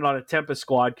to run it on a Tempest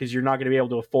squad because you're not going to be able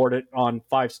to afford it on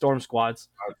 5 Storm squads.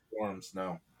 5 Storms,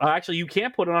 no. Actually, you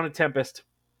can't put it on a Tempest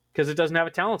because it doesn't have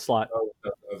a talent slot.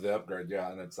 Of the upgrade,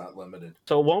 yeah, and it's not limited.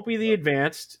 So it won't be the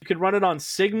advanced. You could run it on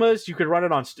Sigmas. You could run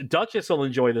it on Duchess. Will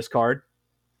enjoy this card,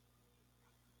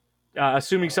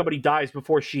 assuming somebody dies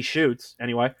before she shoots.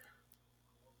 Anyway,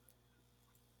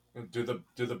 do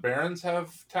the Barons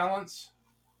have talents?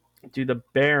 Do the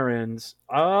Barons?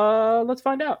 Let's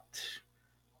find out.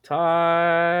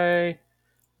 Tai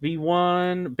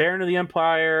V1 Baron of the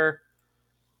Empire.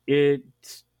 It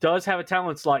does have a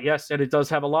talent slot, yes, and it does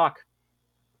have a lock.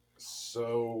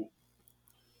 So,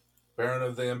 Baron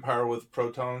of the Empire with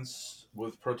proton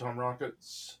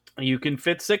rockets. You can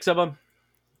fit 6 of them.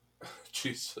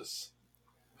 Jesus.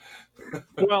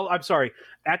 Well, I'm sorry.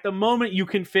 At the moment, you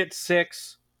can fit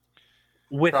 6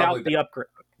 without the upgrade,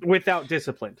 without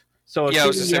disciplined. So you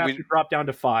have to drop down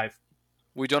to 5.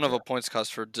 We don't have a points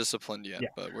cost for disciplined yet,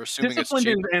 but we're assuming disciplined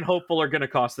it's cheap. and hopeful are going to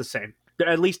cost the same,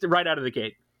 at least right out of the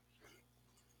gate.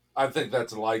 I think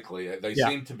that's likely. They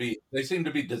seem to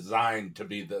be designed to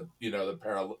be the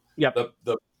parallel,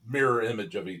 the mirror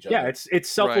image of each other. Yeah, it's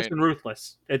selfless and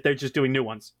ruthless. They're just doing new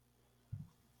ones.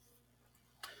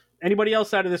 Anybody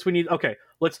else out of this we need? Okay,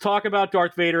 let's talk about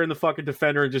Darth Vader and the fucking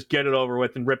Defender and just get it over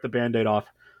with and rip the Band-Aid off.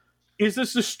 Is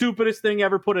this the stupidest thing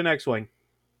ever put in X-Wing?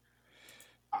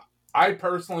 I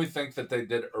personally think that they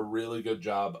did a really good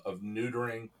job of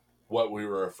neutering what we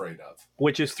were afraid of,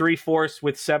 which is 3 Force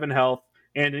with 7 health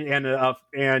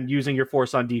and using your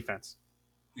Force on defense.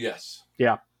 Yes.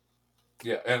 Yeah.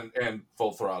 Yeah, and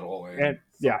full throttle and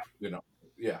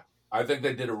I think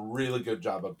they did a really good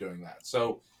job of doing that.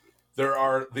 So there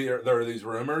are these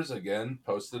rumors again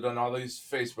posted on all these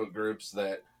Facebook groups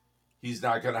that he's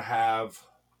not going to have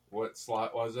what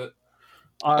slot was it?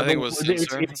 I think it was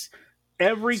sensor. It's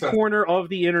every corner of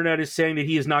the internet is saying that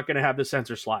he is not going to have the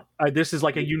sensor slot. This is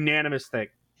like a unanimous thing.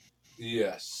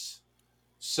 Yes.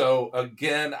 So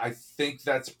again, I think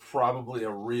that's probably a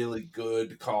really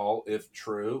good call if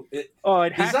true. It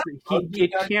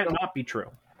can't not be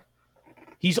true.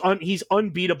 He's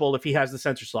unbeatable if he has the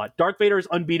sensor slot. Darth Vader is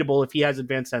unbeatable if he has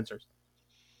advanced sensors.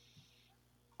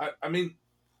 I mean,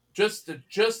 just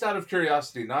out of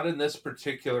curiosity, not in this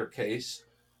particular case,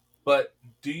 but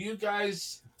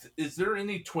is there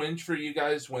any twinge for you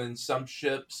guys when some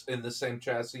ships in the same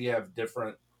chassis have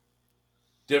different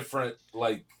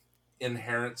like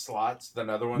inherent slots than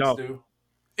other ones do?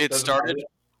 It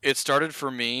started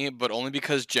for me, but only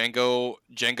because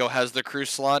Jango has the crew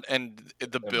slot and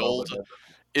the build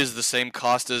is the same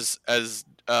cost as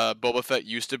Boba Fett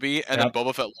used to be, and then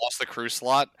Boba Fett lost the crew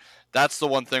slot. That's the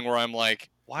one thing where I'm like,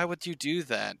 why would you do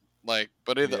that? Like,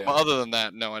 but other than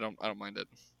that, no, I don't mind it.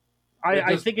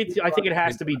 I think it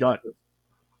has to be done.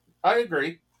 I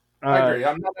agree.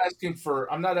 I'm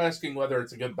not asking whether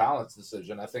it's a good balance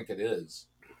decision. I think it is.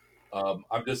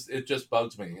 It just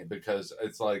bugs me because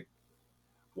it's like,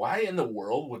 why in the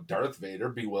world would Darth Vader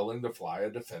be willing to fly a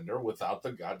Defender without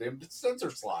the goddamn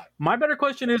sensor slot? My better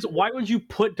question is, why would you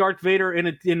put Darth Vader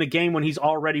in the game when he's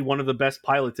already one of the best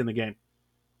pilots in the game?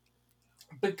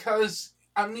 Because,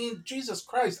 I mean, Jesus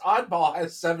Christ, Oddball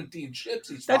has 17 ships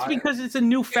he's flying. That's because it's a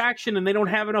new faction and they don't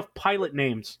have enough pilot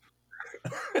names.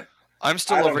 I'm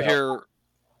still over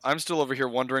here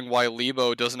wondering why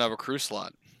Lebo doesn't have a crew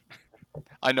slot.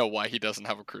 I know why he doesn't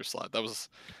have a crew slot. That was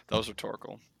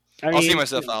rhetorical. I'll see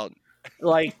myself out.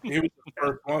 Like, he was the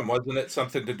first one, wasn't it?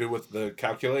 Something to do with the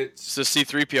calculates? It's the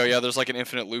C-3PO, yeah. There's like an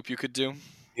infinite loop you could do.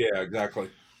 Yeah, exactly.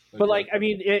 But like, I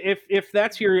mean, if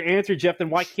that's your answer, Jeff,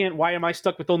 then why am I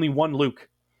stuck with only one Luke?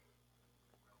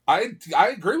 I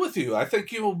agree with you. I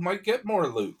think you might get more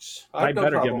Lukes. I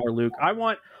better get more Luke. I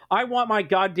want my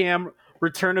goddamn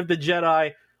Return of the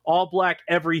Jedi, all black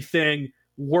everything,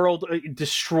 world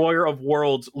destroyer of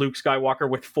worlds, Luke Skywalker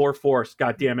with 4 Force.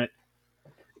 God damn it!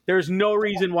 There's no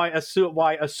reason why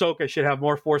Ahsoka should have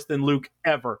more Force than Luke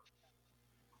ever.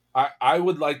 I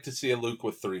would like to see a Luke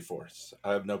with 3 Force.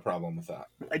 I have no problem with that.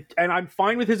 And I'm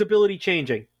fine with his ability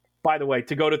changing, by the way,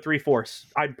 to go to 3 Force.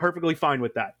 I'm perfectly fine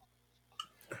with that.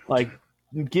 Like,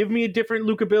 give me a different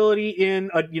Luke ability in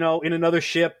another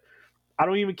ship. I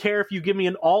don't even care if you give me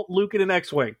an alt Luke in an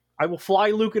X-Wing. I will fly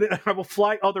I will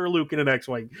fly other Luke in an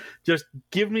X-Wing. Just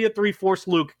give me a 3 Force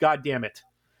Luke, god damn it.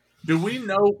 Do we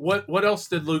know what else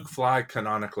did Luke fly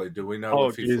canonically? Do we know?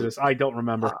 Oh, Jesus, I don't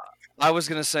remember. I was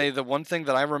going to say the one thing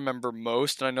that I remember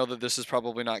most, and I know that this is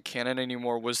probably not canon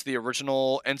anymore, was the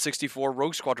original N64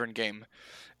 Rogue Squadron game.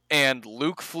 And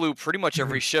Luke flew pretty much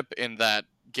every ship in that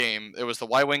game. It was the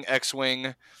Y-Wing,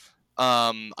 X-Wing.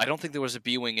 I don't think there was a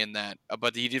B-Wing in that,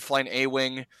 but he did fly an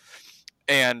A-Wing.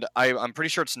 and I'm pretty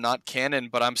sure it's not canon,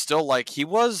 but I'm still like, he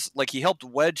helped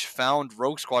Wedge found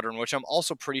Rogue Squadron, which I'm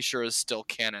also pretty sure is still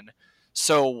canon.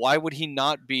 So why would he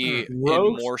not be in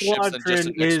more ships than just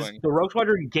an X-Wing? The Rogue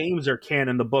Squadron games are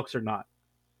canon, the books are not.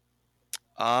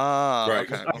 Ah,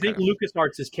 Right. okay. I think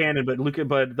LucasArts is canon, but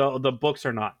the books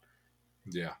are not.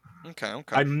 Yeah. Okay.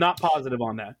 I'm not positive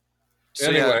on that. So,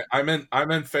 anyway, I'm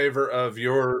in favor of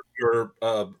your Return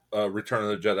of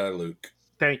the Jedi, Luke.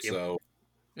 Thank you. So,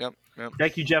 yep.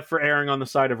 Thank you, Jeff, for erring on the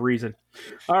side of reason.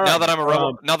 All right. Now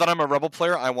that I'm a rebel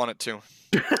player, I want it to.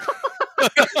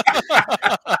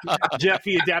 Jeff,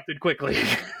 he adapted quickly.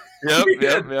 Yep. He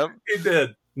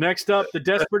did. Next up, the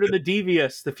Desperate and the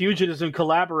Devious, the Fugitives and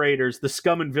Collaborators, the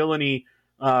Scum and Villainy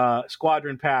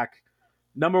Squadron Pack.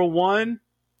 Number 1.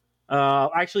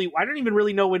 Actually, I don't even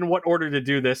really know in what order to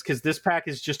do this because this pack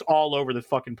is just all over the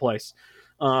fucking place.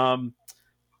 We'll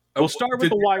start with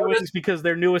the Y-Wings because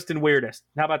they're newest and weirdest.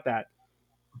 How about that?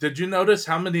 Did you notice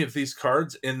how many of these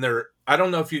cards in there? I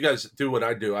don't know if you guys do what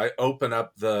I do. I open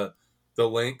up the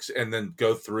links and then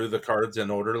go through the cards in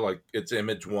order. Like it's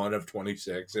image 1 of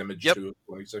 26, image 2 of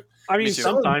 26. I mean,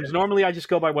 sometimes. Normally, I just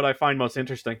go by what I find most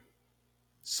interesting.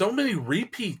 So many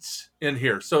repeats in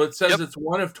here. So it says it's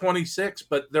 1 of 26,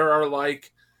 but there are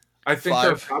I think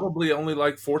there are probably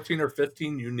only 14 or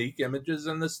 15 unique images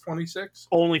in this 26.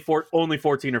 Only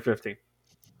 14 or 15.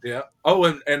 Yeah. Oh,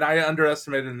 and I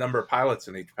underestimated the number of pilots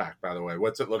in each pack, by the way.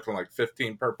 What's it looking like?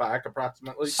 15 per pack,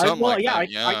 approximately?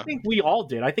 I think we all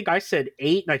did. I think I said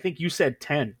 8, and I think you said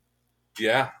 10.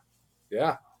 Yeah.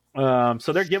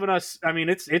 So they're giving us. I mean,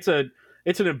 it's an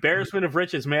embarrassment of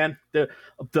riches, man.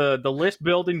 The list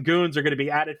building goons are going to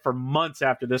be at it for months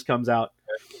after this comes out.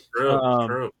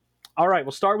 True. All right,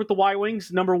 we'll start with the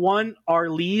Y-Wings. Number 1,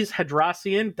 Arlise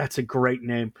Hadrassian. That's a great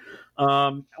name.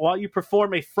 While you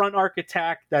perform a front arc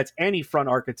attack, that's any front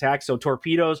arc attack, so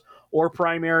torpedoes or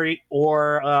primary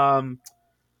or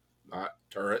not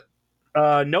turret.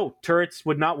 No, turrets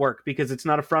would not work because it's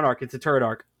not a front arc; it's a turret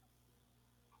arc.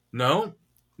 No.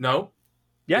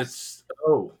 Yes.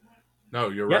 No,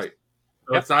 you're right.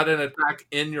 So it's not an attack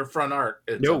in your front arc.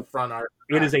 It's a front arc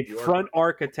attack. It is a front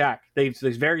arc attack. It's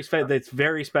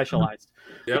very specialized.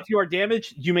 Yep. If you are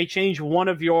damaged, you may change one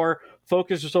of your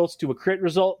focus results to a crit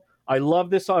result. I love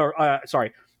this.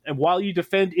 And while you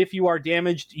defend, if you are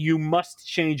damaged, you must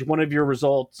change one of your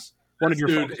results, focus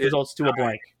results to a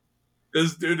blank.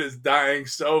 This dude is dying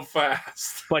so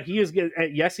fast. But he is.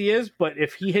 Yes, he is. But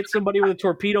if he hits somebody with a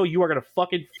torpedo, you are going to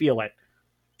fucking feel it.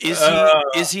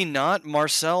 Is he not?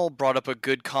 Marcel brought up a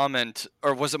good comment,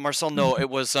 or was it Marcel? No, it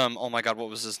was oh my god, what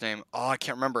was his name? Oh, I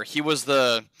can't remember. He's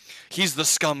the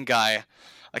scum guy.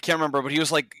 I can't remember, but he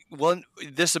was like, well,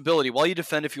 this ability, while you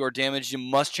defend, if you are damaged, you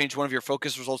must change one of your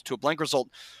focus results to a blank result.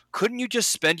 Couldn't you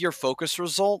just spend your focus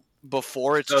result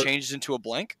before it's changed into a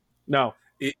blank? No.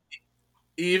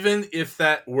 Even if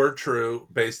that were true,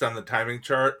 based on the timing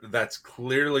chart, that's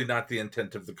clearly not the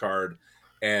intent of the card,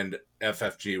 and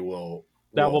FFG will.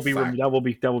 That will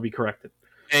be corrected.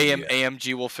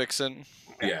 AMG will fix it.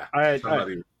 Yeah,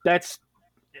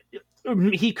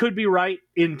 he could be right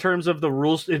in terms of the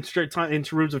rules in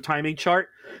terms of timing chart.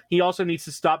 He also needs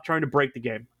to stop trying to break the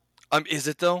game. Is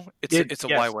it though? It's a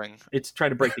Y-wing. It's trying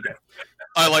to break the game.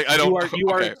 You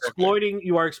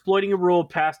are exploiting a rule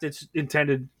past its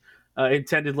intended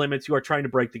limits. You are trying to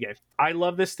break the game. I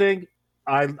love this thing.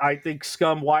 I think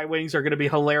Scum Y-Wings are going to be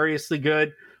hilariously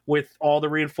good with all the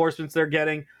reinforcements they're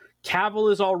getting.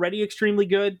 Cavill is already extremely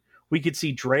good. We could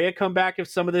see Drea come back if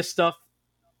some of this stuff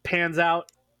pans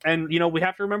out. And, we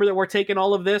have to remember that we're taking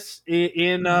all of this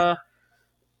in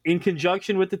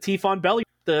conjunction with the Tifon belly,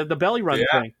 the belly run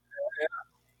thing.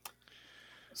 Yeah.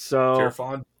 So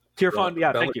Tifon,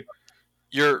 yeah, thank you.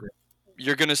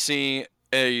 You're going to see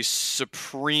a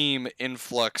supreme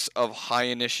influx of high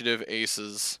initiative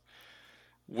aces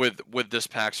with this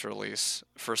pack's release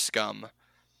for Scum.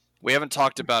 We haven't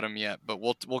talked about him yet, but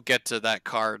we'll get to that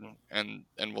card and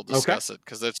we'll discuss it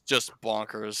because it's just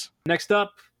bonkers. Next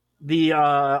up, the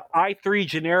I3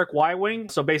 generic Y-Wing,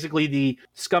 so basically the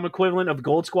Scum equivalent of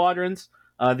Gold Squadrons,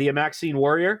 the Amaxine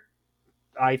Warrior.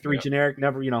 I3 generic,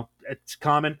 never, it's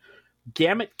common.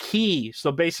 Gamut Key,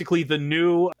 so basically the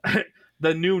new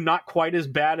not quite as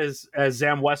bad as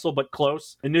Zam Wessel, but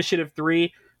close. Initiative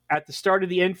 3. At the start of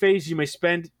the end phase, you may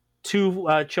spend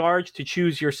 2 charge to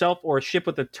choose yourself or a ship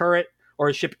with a turret or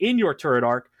a ship in your turret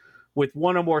arc with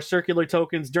 1 or more circular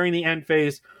tokens. During the end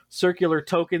phase, circular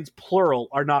tokens, plural,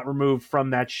 are not removed from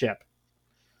that ship.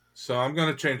 So I'm going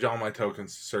to change all my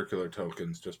tokens to circular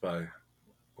tokens just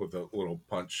with a little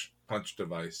punch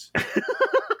device.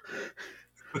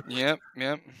 Yep.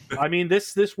 I mean,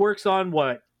 this works on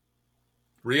what?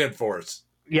 Reinforce.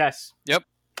 Yes. Yep.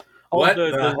 Oh, What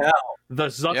the hell? The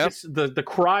Zuckuss, the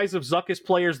cries of Zuckuss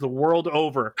players the world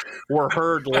over were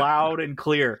heard loud and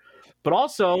clear. But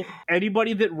also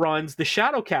anybody that runs the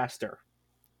Shadowcaster,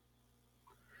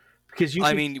 because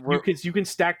you can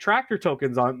stack tractor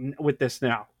tokens on with this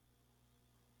now.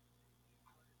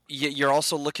 You're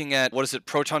also looking at, what is it,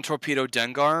 Proton Torpedo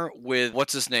Dengar with,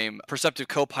 what's his name, Perceptive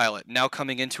Copilot, now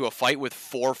coming into a fight with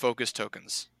 4 focus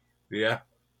tokens. Yeah.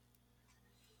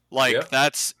 Like,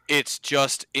 it's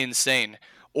just insane.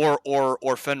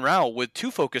 Or Fen Rao with 2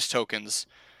 focus tokens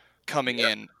coming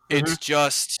in. It's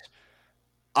just,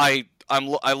 I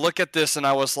look at this and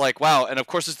I was like, wow, and of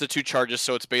course it's the 2 charges,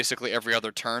 so it's basically every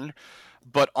other turn.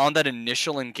 But on that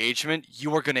initial engagement,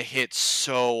 you are going to hit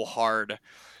so hard.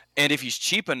 And if he's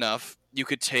cheap enough, you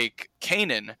could take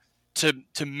Kanan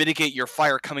to mitigate your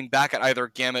fire coming back at either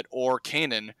Gamut or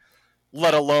Kanan,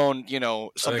 let alone,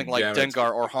 something like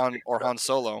Dengar or Han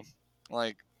Solo.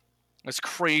 Like, it's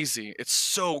crazy. It's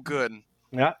so good.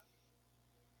 Yeah.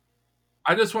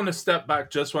 I just want to step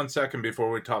back just 1 second before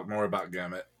we talk more about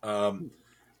Gamut.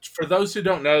 For those who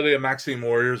don't know, the Amaxian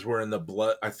Warriors were in the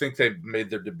Blood. I think they made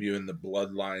their debut in the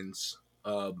Bloodlines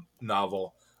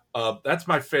novel. That's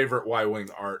my favorite Y-Wing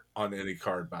art on any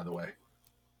card, by the way.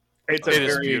 It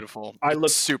is beautiful.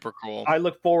 It's super cool. I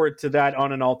look forward to that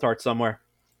on an alt art somewhere.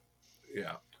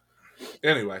 Yeah.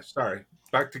 Anyway, sorry.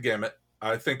 Back to Gamut.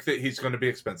 I think that he's going to be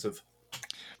expensive.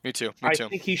 Me too. I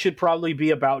think he should probably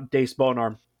be about Dace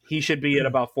Bonearm. He should be at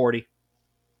about 40.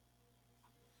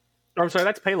 Oh, I'm sorry,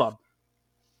 that's Paylob.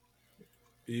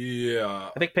 Yeah.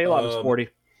 I think Paylob is 40.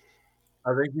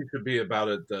 I think he should be about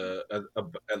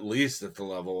at least at the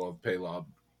level of Paylob.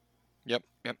 Yep.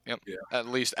 Yeah. At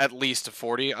least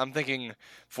 40. I'm thinking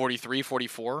 43,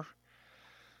 44.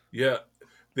 Yeah.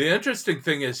 The interesting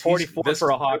thing is 44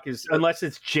 for a Hawk is, unless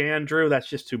it's Jan Drew, that's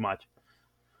just too much.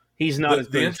 He's not as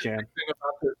good as Jan. The interesting thing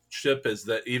about this ship is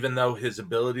that even though his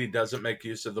ability doesn't make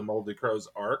use of the Moldy Crow's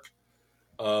arc,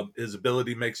 his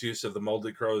ability makes use of the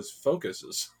Moldy Crow's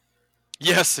focuses.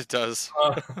 Yes, it does.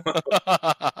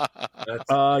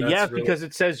 Really... because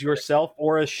it says yourself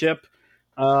or a ship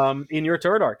in your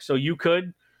turret arc. So you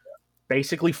could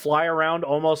basically fly around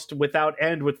almost without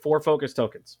end with 4 focus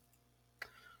tokens.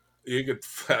 You could.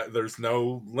 There's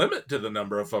no limit to the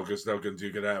number of focus tokens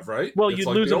you could have, right? Well, you'd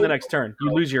lose them the next turn.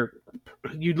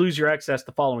 You'd lose your excess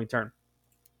the following turn.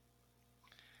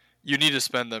 You need to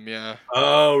spend them, yeah.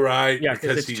 Oh, right. Yeah,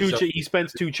 because he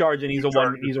spends 2 charge and he's a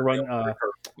run.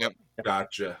 Yep.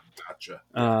 Gotcha.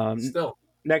 Still.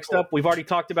 Next up, we've already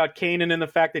talked about Kanan and the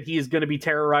fact that he is going to be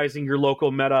terrorizing your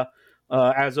local meta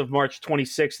as of March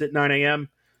 26th at 9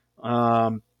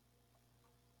 a.m.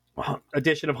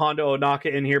 Addition of Hondo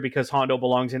Onaka in here because Hondo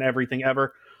belongs in everything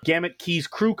ever. Gamut Keys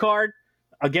crew card.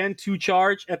 Again, 2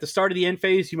 charge. At the start of the end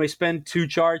phase, you may spend 2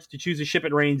 charge to choose a ship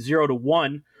at range 0 to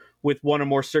 1 with 1 or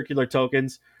more circular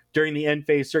tokens. During the end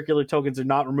phase, circular tokens are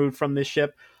not removed from this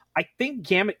ship. I think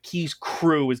Gamut Keys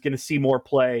crew is going to see more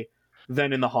play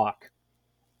than in the Hawk.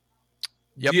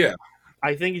 Yep. Yeah.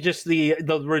 I think just the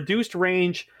reduced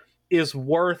range is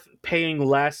worth paying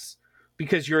less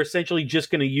because you're essentially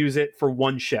just going to use it for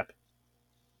 1 ship.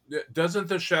 Doesn't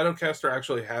the Shadowcaster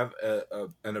actually have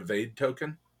an evade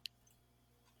token?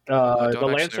 The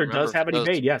Lancer does have an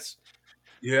evade, yes.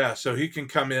 Yeah, so he can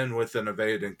come in with an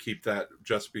evade and keep that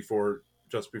just before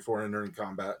entering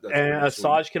combat. And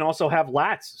Asajj can also have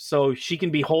lats, so she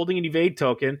can be holding an evade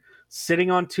token,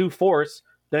 sitting on 2 force,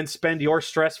 then spend your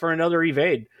stress for another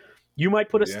evade. You might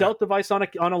put a stealth device on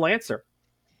a Lancer.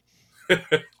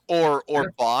 or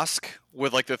Bosk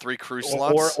with like the 3 crew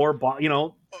slots. Or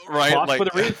right, Bosk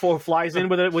with a reinforce flies in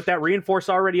with that reinforce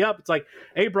already up. It's like,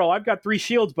 hey bro, I've got 3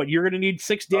 shields, but you're gonna need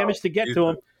 6 damage to get to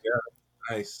him.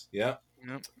 Yeah. Nice. Yeah.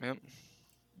 Yep.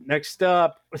 Next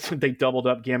up, they doubled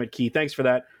up Gamut Key. Thanks for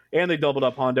that. And they doubled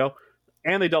up Hondo.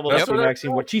 And they doubled up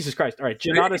Maxine. What? Jesus Christ. All right.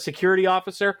 Janata Security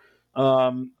Officer.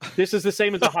 This is the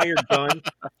same as a hired gun,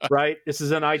 right? This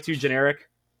is an I2 generic.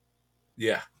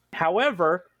 Yeah.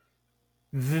 However,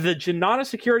 the Janata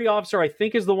Security Officer, I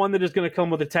think, is the one that is going to come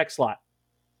with a tech slot.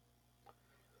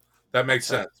 That makes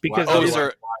sense. Because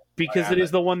it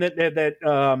is the one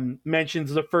that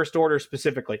mentions the First Order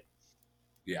specifically.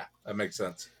 Yeah, that makes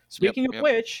sense. Speaking of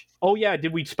which,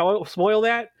 did we spoil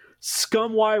that?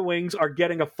 Scum Y-Wings are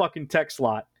getting a fucking tech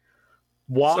slot.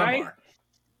 Why?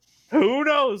 Who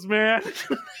knows, man?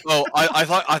 I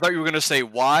thought you were gonna say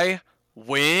why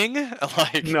wing?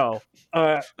 Like no.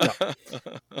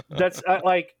 That's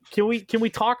can we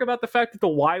talk about the fact that the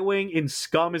Y-Wing in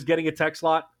Scum is getting a tech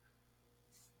slot?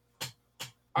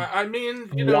 I mean,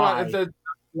 the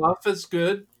fluff is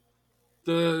good.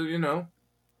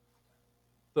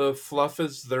 The Fluff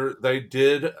is there.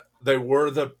 They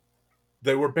were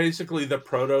basically the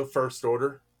proto First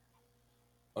Order.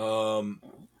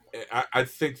 I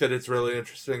think that it's really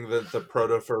interesting that the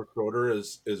proto First Order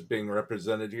is being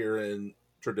represented here in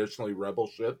traditionally rebel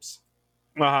ships.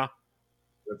 Uh-huh.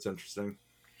 That's interesting.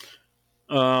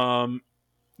 Do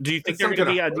you think they're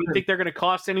going to do you think they're going to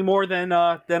cost any more than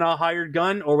a hired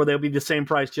gun, or will they be the same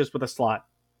price just with a slot?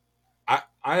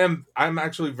 I'm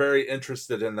actually very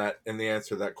interested in the answer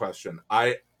to that question.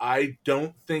 I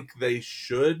don't think they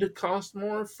should cost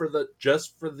more for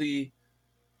the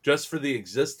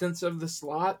existence of the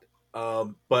slot.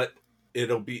 But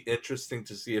it'll be interesting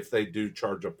to see if they do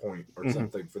charge a point or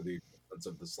something for the existence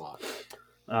of the slot.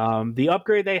 The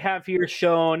upgrade they have here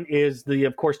shown is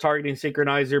of course, targeting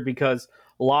synchronizer, because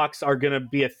locks are going to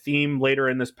be a theme later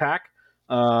in this pack.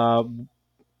 It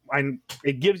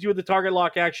gives you the target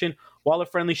lock action while a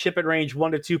friendly ship at range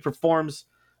 1 to 2 performs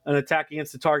an attack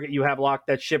against the target you have locked.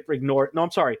 That ship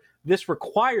this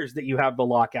requires that you have the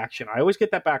lock action. I always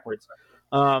get that backwards.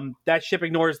 That ship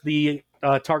ignores the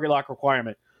target lock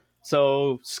requirement.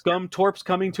 So, Scum Torps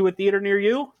coming to a theater near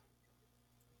you?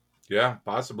 Yeah,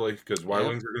 possibly, because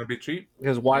Y-Wings are going to be cheap.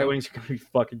 Because Y-Wings are going to be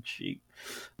fucking cheap.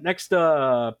 Next,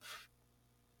 where'd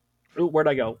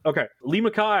I go? Okay, Lee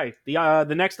Mackay,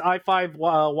 the next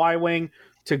I-5 Y-Wing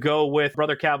to go with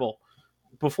Brother Cavill.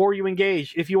 Before you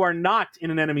engage, if you are not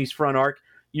in an enemy's front arc,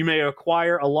 you may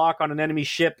acquire a lock on an enemy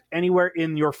ship anywhere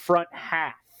in your front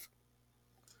half.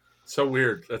 So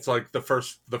weird. That's like the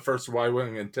first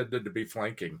Y-Wing intended to be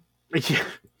flanking. Yeah.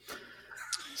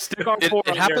 Stick on 4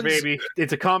 on there, baby.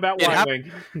 It's a combat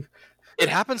Y-Wing. It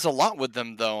happens a lot with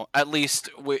them, though. At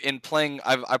least in playing,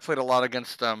 I played a lot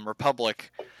against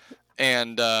Republic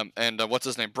and what's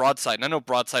his name, Broadside. And I know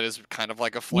Broadside is kind of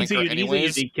like a flanker,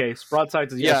 anyways. He's a unique case.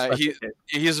 Broadside's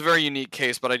he's a very unique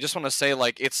case. But I just want to say,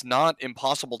 like, it's not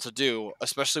impossible to do,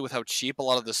 especially with how cheap a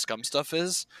lot of this Scum stuff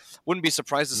is. Wouldn't be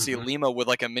surprised to see Lima with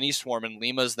like a mini swarm, and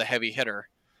Lima's the heavy hitter.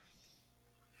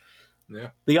 Yeah.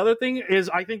 The other thing is,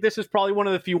 I think this is probably one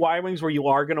of the few Y-Wings where you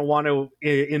are going to want to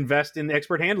invest in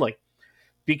expert handling,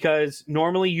 because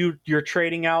normally you're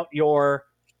trading out your.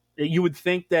 You would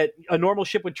think that a normal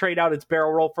ship would trade out its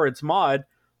barrel roll for its mod,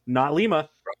 not Lima.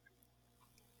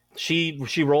 She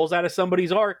rolls out of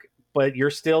somebody's arc, but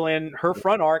you're still in her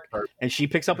front arc, and she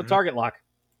picks up a target lock.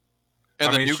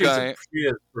 And the new guy, she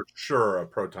is for sure a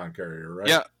proton carrier, right?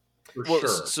 Yeah.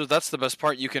 Sure. So that's the best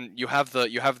part. You have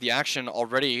the action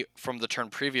already from the turn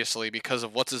previously because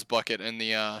of what's his bucket in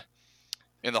the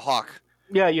Hawk.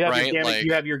 Yeah, you have your gamut,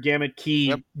 you have your gamut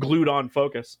key glued on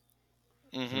focus.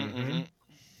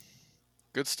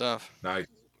 Good stuff. Nice.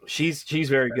 She's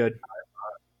very good.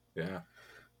 Yeah.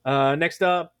 Next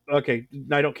up, okay,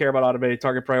 I don't care about automated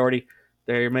target priority.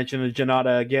 They mentioned the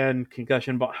Janata again,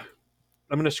 concussion. But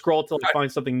I'm going to scroll till I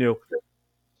find something new.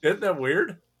 Isn't that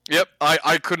weird? Yep,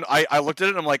 I couldn't. I looked at it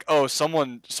and I'm like, oh,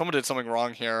 someone did something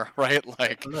wrong here, right?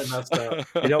 Like,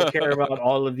 I don't care about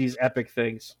all of these epic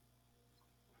things.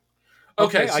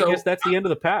 Okay, so I guess that's the end of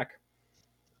the pack.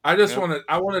 I just want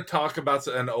to talk about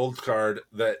an old card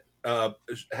that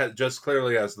just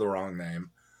clearly has the wrong name.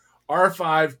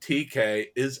 R5 TK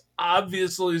is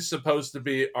obviously supposed to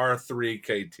be R3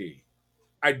 KT.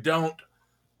 I don't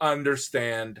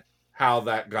understand how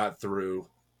that got through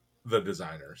the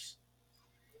designers.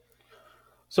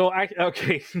 So,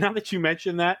 now that you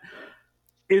mention that,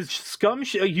 is Scum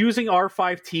using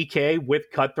R5 TK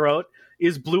with Cutthroat?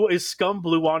 Is Scum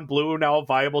blue on blue now a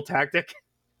viable tactic?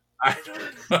 I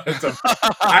don't know.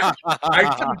 I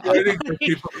keep waiting for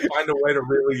people to find a way to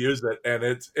really use it, and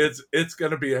it's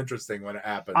going to be interesting when it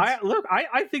happens.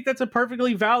 I think that's a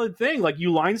perfectly valid thing. Like,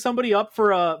 you line somebody up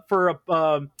for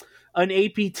an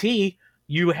APT,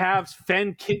 you have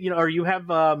Fen, or you have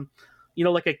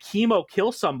like a chemo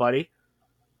kill somebody.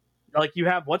 Like, you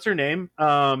have, what's her name?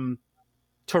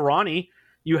 Tarani.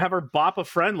 You have her bop a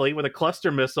friendly with a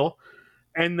cluster missile.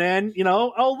 And then,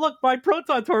 oh, look, my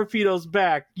proton torpedo's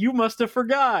back. You must have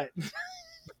forgot.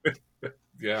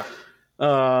 Yeah.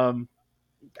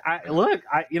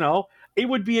 It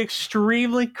would be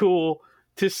extremely cool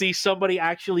to see somebody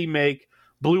actually make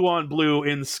blue on blue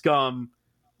in Scum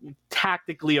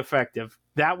tactically effective.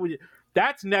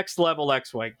 That's next level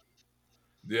X-Wing.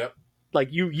 Yep. Like,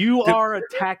 you are a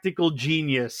tactical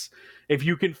genius if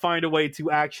you can find a way to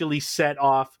actually set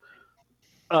off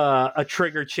a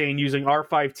trigger chain using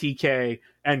R5 TK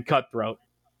and Cutthroat.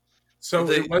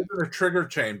 So it wasn't a trigger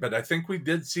chain, but I think we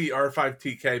did see R5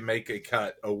 TK make a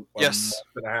cut. Yes,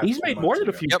 he's made more than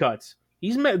a few cuts.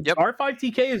 He's made R5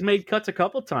 TK has made cuts a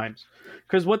couple times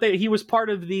because he was part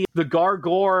of the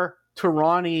Gargor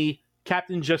Tarani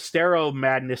Captain Justero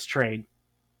madness train.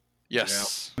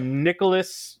 Yes.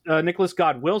 Nicholas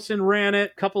God Wilson ran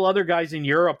it. A couple other guys in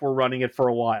Europe were running it for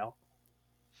a while.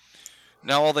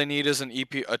 Now all they need is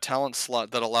a talent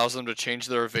slot that allows them to change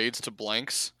their evades to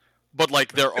blanks, but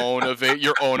like your own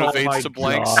evades to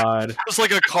blanks. God. It's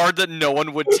like a card that no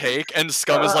one would take, and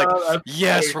Scum is like,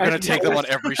 yes, we're gonna take them on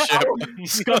every ship.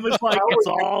 Scum is like, it's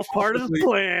all part of the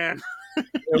plan.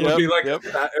 It would be like it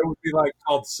would be like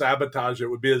called sabotage. It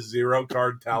would be a 0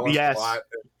 card talent slot.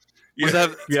 And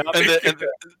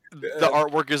the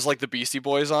artwork is like the Beastie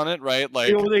Boys on it, right?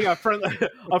 Like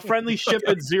a friendly ship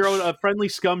at 0, a friendly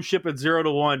Scum ship at 0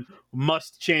 to 1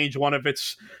 must change one of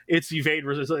its evade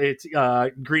its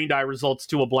green die results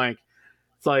to a blank.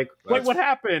 It's like, wait, what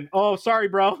happened? Oh, sorry,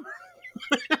 bro.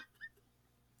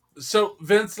 So,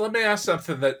 Vince, let me ask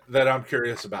something that I'm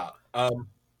curious about.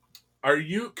 Are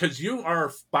you, because you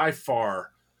are by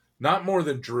far, not more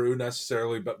than Drew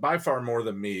necessarily, but by far more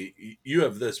than me, you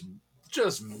have this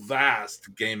just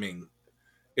vast gaming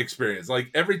experience.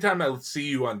 Like every time I see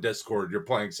you on Discord, you're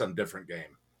playing some different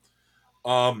game.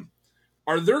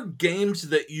 Are there games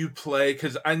that you play?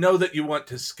 Because I know that you want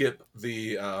to skip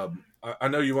the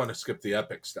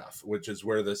Epic stuff, which is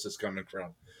where this is coming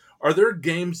from. Are there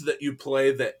games that you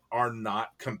play that are not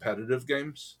competitive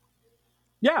games?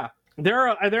 Yeah, there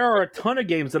are a ton of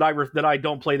games that I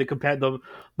don't play the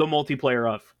multiplayer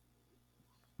of.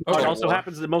 It also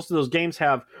happens that most of those games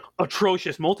have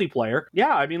atrocious multiplayer.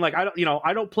 Yeah, I mean, like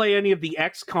I don't play any of the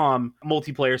XCOM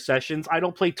multiplayer sessions. I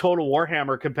don't play Total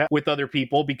Warhammer with other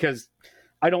people because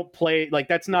I don't play, like,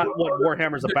 that's not what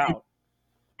Warhammer's about.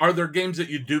 Are there games that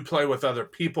you do play with other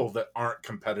people that aren't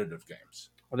competitive games?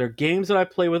 Are there games that I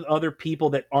play with other people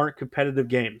that aren't competitive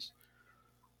games?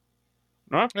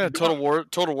 Huh? Yeah, Total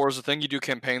War is a thing. You do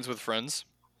campaigns with friends.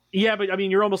 Yeah, but I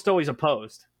mean, you're almost always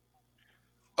opposed.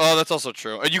 Oh, that's also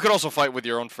true. You could also fight with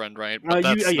your own friend, right? But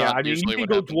you can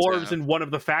go dwarves in one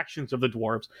of the factions of the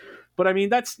dwarves. But I mean,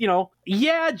 that's,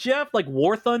 Jeff, like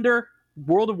War Thunder,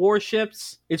 World of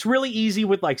Warships, it's really easy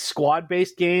with like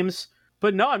squad-based games.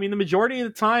 But no, I mean, the majority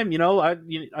of the time,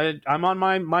 I'm on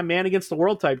my man against the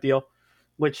world type deal,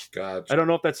 which gotcha. I don't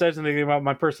know if that says anything about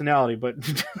my personality, but...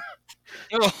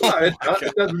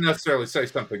 it doesn't necessarily say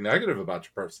something negative about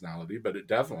your personality, but it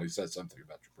definitely says something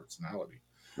about your personality.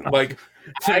 Like,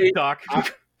 I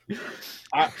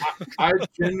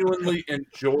genuinely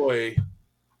enjoy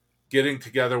getting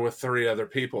together with 3 other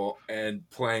people and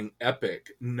playing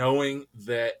Epic, knowing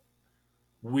that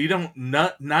we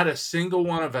not a single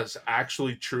one of us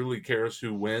actually truly cares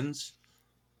who wins,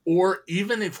 or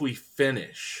even if we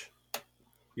finish.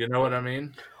 You know what I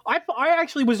mean? I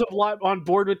actually was a lot on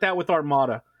board with that with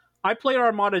Armada. I played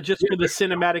Armada just for the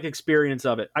cinematic experience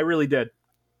of it. I really did.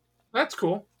 That's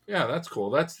cool. Yeah, that's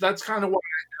cool. That's kind of what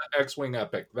X-Wing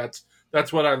Epic. That's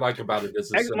what I like about it.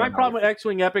 My problem with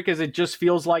X-Wing Epic is it just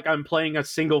feels like I'm playing a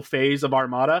single phase of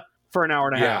Armada for an hour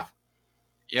and a half.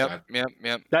 Yep.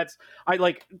 That's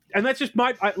just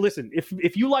my listen.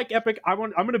 If you like Epic, I'm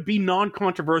going to be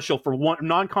non-confrontational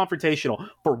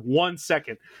for 1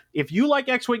 second. If you like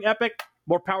X-Wing Epic,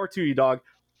 more power to you, dog.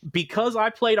 Because I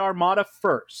played Armada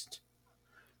first,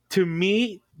 to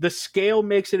me, the scale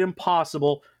makes it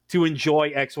impossible to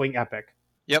enjoy X-Wing Epic.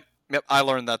 Yep. I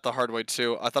learned that the hard way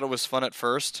too. I thought it was fun at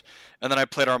first, and then I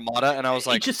played Armada, and I was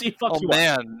like, it fucks you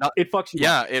up. It fucks you up.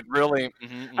 Yeah, it really.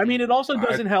 Mm-hmm. I mean, it also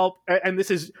doesn't help, and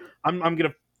this is I'm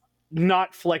gonna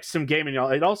not flex some gaming, y'all.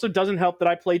 It also doesn't help that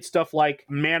I played stuff like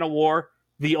Man of War,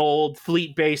 the old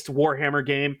fleet-based Warhammer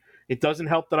game. It doesn't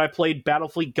help that I played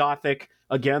Battlefleet Gothic,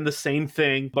 again, the same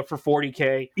thing, but for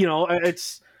 40K.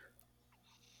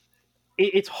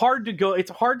 It's hard to go.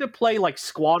 It's hard to play like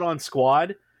squad on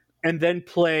squad, and then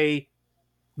play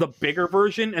the bigger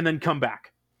version, and then come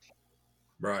back.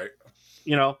 Right.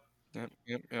 Yep.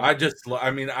 I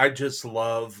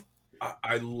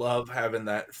love having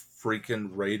that freaking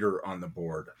Raider on the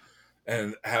board,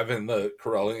 and having the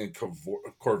Corellian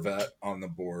Corvette on the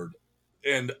board,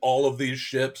 and all of these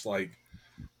ships, like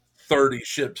 30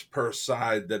 ships per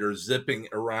side, that are zipping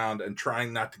around and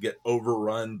trying not to get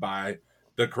overrun by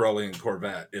the Corellian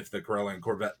Corvette. If the Corellian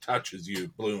Corvette touches you,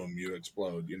 boom, you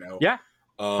explode. Yeah.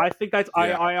 I think that's.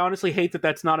 Yeah. I honestly hate that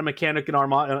that's not a mechanic in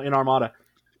Armada.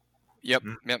 Yep.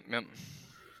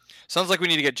 Sounds like we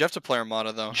need to get Jeff to play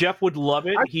Armada, though. Jeff would love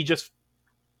it. He just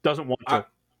doesn't want to.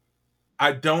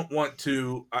 I don't want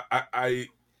to.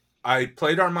 I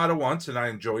played Armada once and I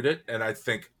enjoyed it, and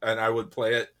I would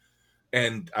play it.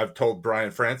 And I've told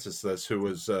Brian Francis this, who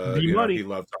was he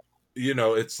loved.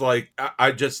 It's like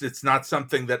it's not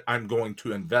something that I'm going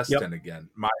to invest in again.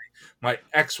 My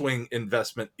X-Wing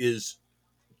investment is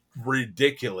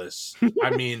ridiculous.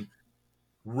 I mean,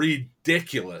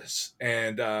 ridiculous.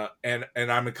 And I'm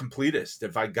a completist.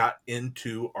 If I got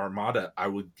into Armada, I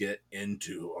would get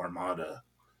into Armada.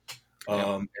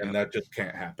 And that just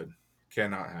can't happen.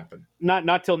 Cannot happen.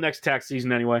 Not till next tax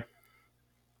season anyway.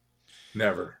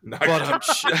 Never. But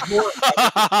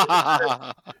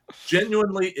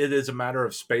Genuinely, it is a matter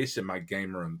of space in my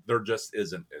game room. There just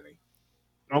isn't any.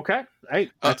 Okay.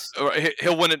 Hey,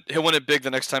 he'll win it. He'll win it big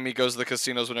the next time he goes to the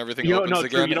casinos when everything opens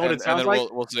again. You know what it sounds like?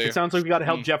 We'll see. It sounds like we got to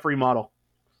help Jeff remodel.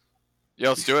 Yeah,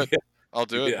 let's do it. I'll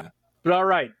do it. Yeah. But all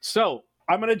right. So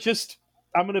I'm gonna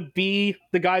be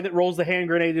the guy that rolls the hand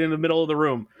grenade in the middle of the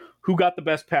room. Who got the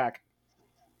best pack?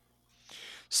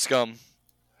 Scum.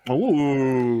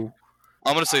 Ooh.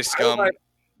 I'm gonna say Scum.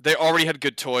 They already had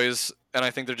good toys, and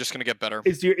I think they're just gonna get better.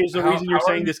 Is the reason you're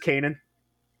saying this Kanan?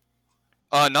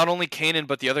 Not only Kanan,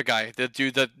 but the other guy, the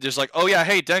dude that just like, oh yeah,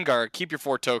 hey Dengar, keep your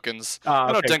 4 tokens.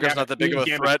 I know Dengar's not that big of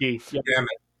a threat. Yep. Damn it.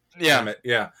 Yeah. Damn it.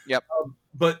 Yeah. Yep.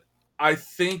 But I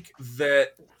think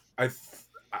that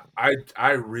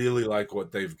I really like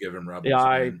what they've given Rebels.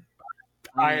 Yeah,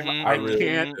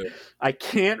 man. I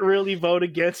can't really vote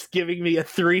against giving me a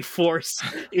 3-force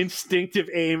instinctive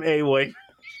aim A-wing.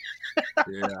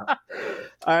 Yeah.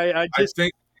 I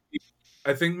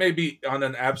think maybe on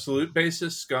an absolute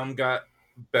basis, Scum got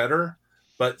better,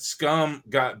 but Scum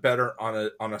got better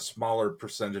on a smaller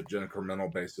percentage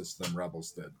incremental basis than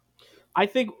Rebels did. I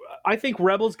think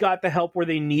Rebels got the help where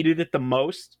they needed it the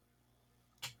most,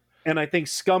 and I think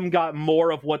Scum got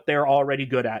more of what they're already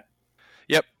good at.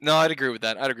 Yep. No, I'd agree with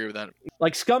that.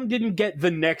 Like, Scum didn't get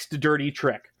the next dirty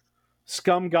trick.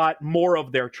 Scum got more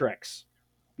of their tricks.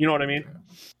 You know what I mean?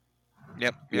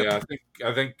 Yep. Yeah,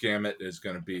 I think Gamut is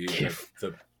going to be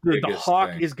the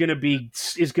Hawk thing. is going to be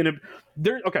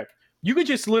there. Okay, you could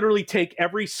just literally take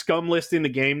every Scum list in the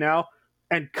game now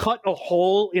and cut a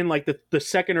hole in like the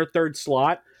second or third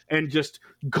slot and just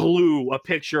glue a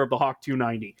picture of the Hawk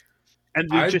 290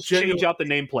 and just change out the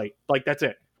nameplate. Like, that's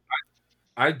it.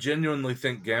 I genuinely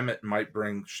think Gamut might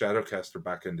bring Shadowcaster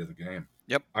back into the game.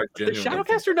 Yep. The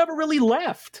Shadowcaster never really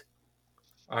left.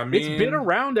 I mean, it's been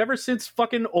around ever since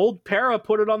fucking old Para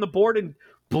put it on the board and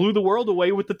blew the world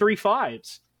away with the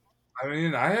 3.5s. I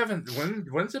mean, I haven't.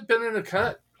 When's it been in a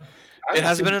cut? It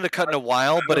hasn't been in a cut in a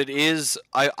while, but it is.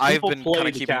 I've been kind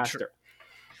of keeping.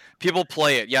 People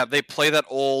play it. Yeah, they play that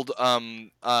old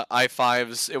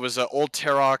i5s. It was an old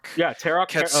Tarok. Yeah, Tarok.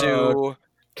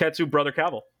 Ketsu, Brother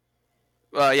Cavill.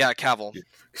 Yeah, Cavill.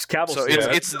 Cavill. So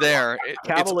it's there.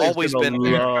 It's always been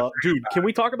there. Dude, can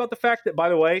we talk about the fact that, by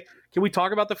the way,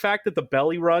 the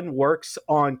belly run works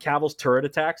on Cavill's turret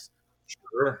attacks?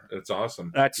 Sure, it's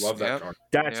awesome. Love that.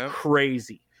 That's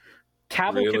crazy.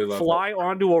 Cavill really can fly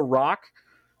onto a rock.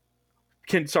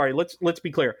 Let's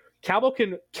be clear. Cavill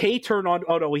can K-turn on.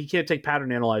 Oh no, he can't take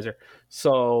pattern analyzer.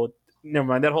 So never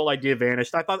mind. That whole idea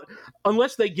vanished. I thought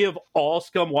unless they give all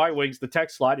Scum Y-wings the tech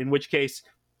slot, in which case,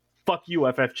 fuck you,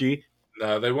 FFG.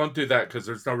 No, they won't do that because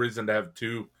there's no reason to have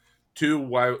two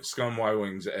Scum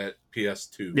Y-wings at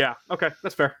PS2. Yeah. Okay,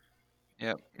 that's fair.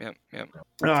 Yep.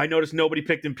 I noticed nobody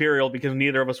picked Imperial because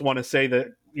neither of us want to say that.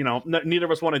 Neither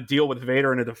of us want to deal with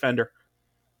Vader and a Defender.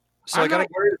 So I'm not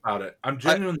worried about it. I'm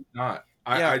genuinely not.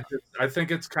 I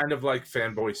think it's kind of like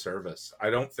fanboy service.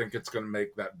 I don't think it's going to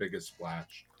make that big a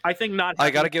splash. I think not. I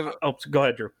got to give. Oh, go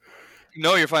ahead, Drew.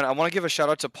 No, you're fine. I want to give a shout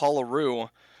out to Paul LaRue,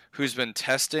 who's been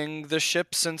testing the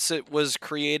ship since it was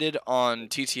created on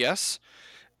TTS,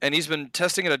 and he's been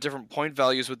testing it at different point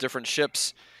values with different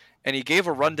ships. And he gave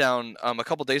a rundown a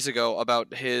couple days ago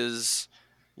about his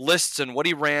lists and what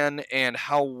he ran and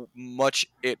how much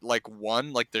it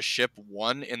won, the ship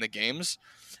won in the games.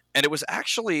 And it was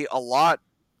actually a lot.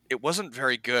 It wasn't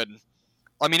very good.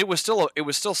 I mean, it was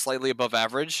still slightly above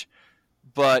average,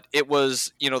 but it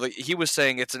was, he was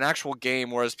saying it's an actual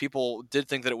game, whereas people did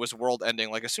think that it was world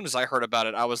ending. Like, as soon as I heard about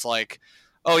it, I was like,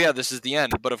 oh yeah, this is the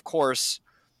end. But of course,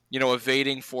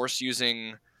 evading force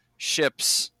using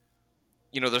ships,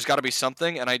 there's got to be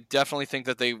something, and I definitely think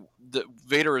that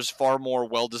Vader is far more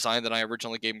well designed than I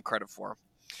originally gave him credit for,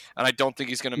 and I don't think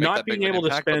he's going to make that big of an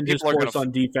impact. Not being able to spend his force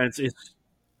on defense is.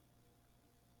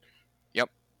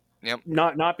 Yep.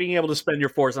 Not being able to spend your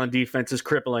force on defense is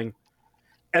crippling,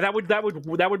 and that would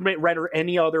render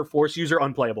any other force user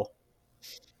unplayable.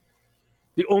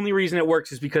 The only reason it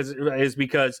works is because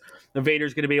the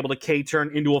Vader's going to be able to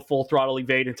K-turn into a full throttle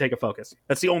evade and take a focus.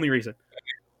 That's the only reason.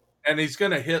 And he's going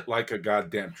to hit like a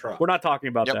goddamn truck. We're not talking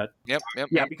about that. Yep.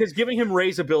 Yeah, because giving him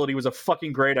Ray's ability was a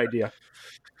fucking great idea.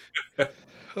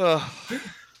 The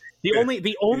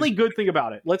only good thing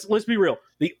about it, let's be real.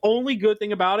 The only good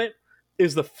thing about it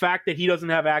is the fact that he doesn't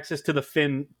have access to the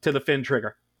fin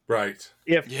trigger. Right.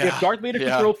 If Darth Vader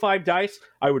could throw 5 dice,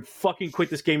 I would fucking quit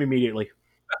this game immediately.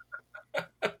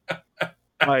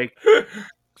 Like,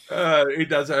 he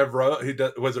does have Rose. He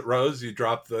does. Was it Rose? You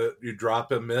drop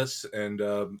a miss, and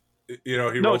he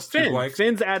rolls 2 blanks.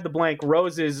 Fins add the blank.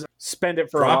 Roses spend it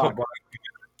for drop a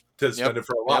lock. Spend it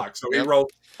for a lock. So he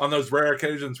rolls on those rare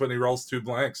occasions when he rolls 2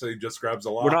 blanks, so he just grabs a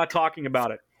lock. We're not talking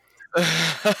about it.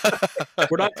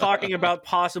 We're not talking about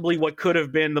possibly what could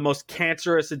have been the most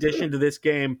cancerous addition to this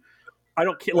game. I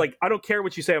don't care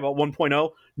what you say about 1.0.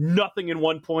 Nothing in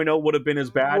 1.0 would have been as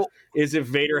bad as if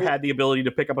Vader had the ability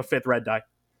to pick up a 5th red die.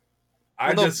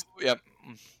 I just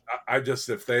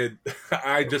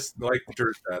like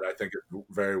Drew said, I think it's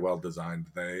very well designed.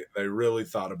 They really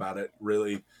thought about it.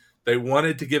 Really, they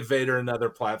wanted to give Vader another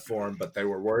platform, but they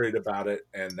were worried about it,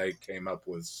 and they came up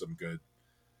with some good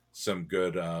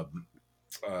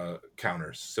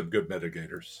counters, some good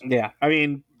mitigators. Yeah, I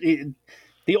mean,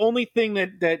 the only thing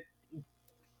that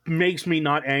makes me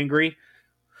not angry,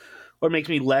 or makes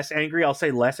me less angry, I'll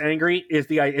say less angry, is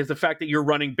the fact that you're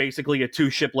running basically a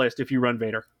 2-ship list if you run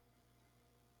Vader.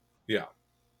 Yeah,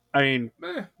 I mean,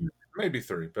 maybe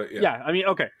 3, but yeah. Yeah, I mean,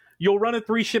 okay, you'll run a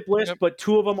 3-ship list, but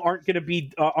 2 of them aren't going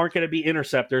to be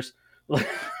interceptors.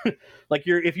 Like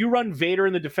if you run Vader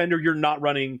and the Defender, you're not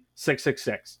running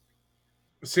 666.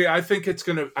 See, I think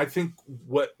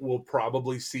what we'll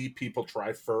probably see people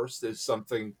try first is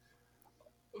something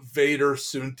Vader,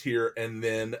 Soontir, and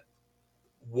then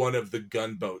one of the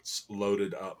gunboats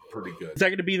loaded up pretty good. Is that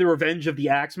going to be the Revenge of the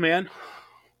Axeman?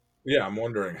 Yeah, I'm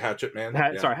wondering. Hatchet Man?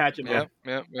 Sorry, Hatchet Man.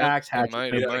 Axe Hatchet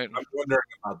Man. Yeah, I'm wondering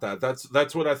about that.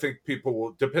 That's what I think people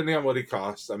will, depending on what he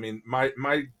costs. I mean, my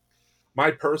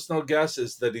personal guess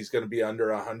is that he's going to be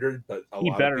under 100, but he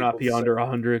better not be under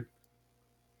 100.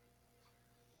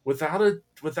 Without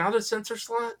a sensor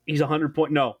slot? He's 100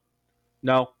 point. No.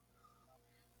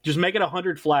 Just make it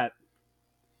 100 flat.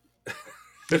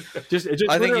 just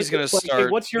I think he's going to start. Hey,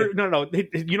 what's your no?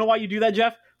 You know why you do that,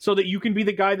 Jeff? So that you can be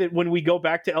the guy that when we go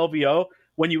back to LVO,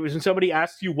 when somebody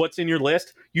asks you what's in your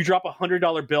list, you drop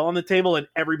 $100 bill on the table and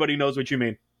everybody knows what you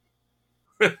mean.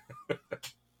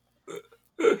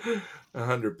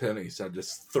 100 pennies. I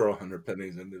just throw 100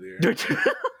 pennies into the air.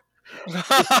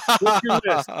 What's your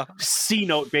list? C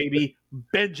note, baby.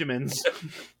 Benjamins.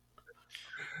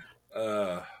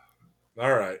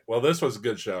 All right. Well, this was a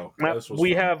good show.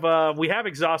 We have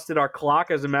exhausted our clock.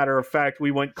 As a matter of fact,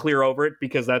 we went clear over it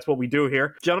because that's what we do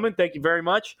here. Gentlemen, thank you very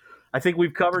much. I think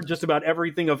we've covered just about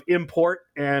everything of import,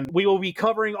 and we will be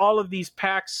covering all of these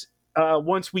packs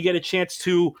once we get a chance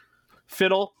to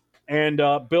fiddle and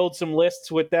build some lists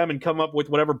with them and come up with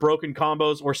whatever broken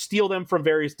combos or steal them from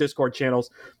various Discord channels,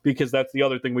 because that's the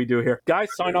other thing we do here. Guys,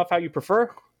 sign off how you prefer.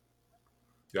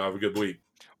 Yeah, have a good week.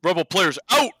 Rebel players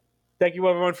out! Thank you,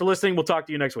 everyone, for listening. We'll talk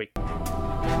to you next week.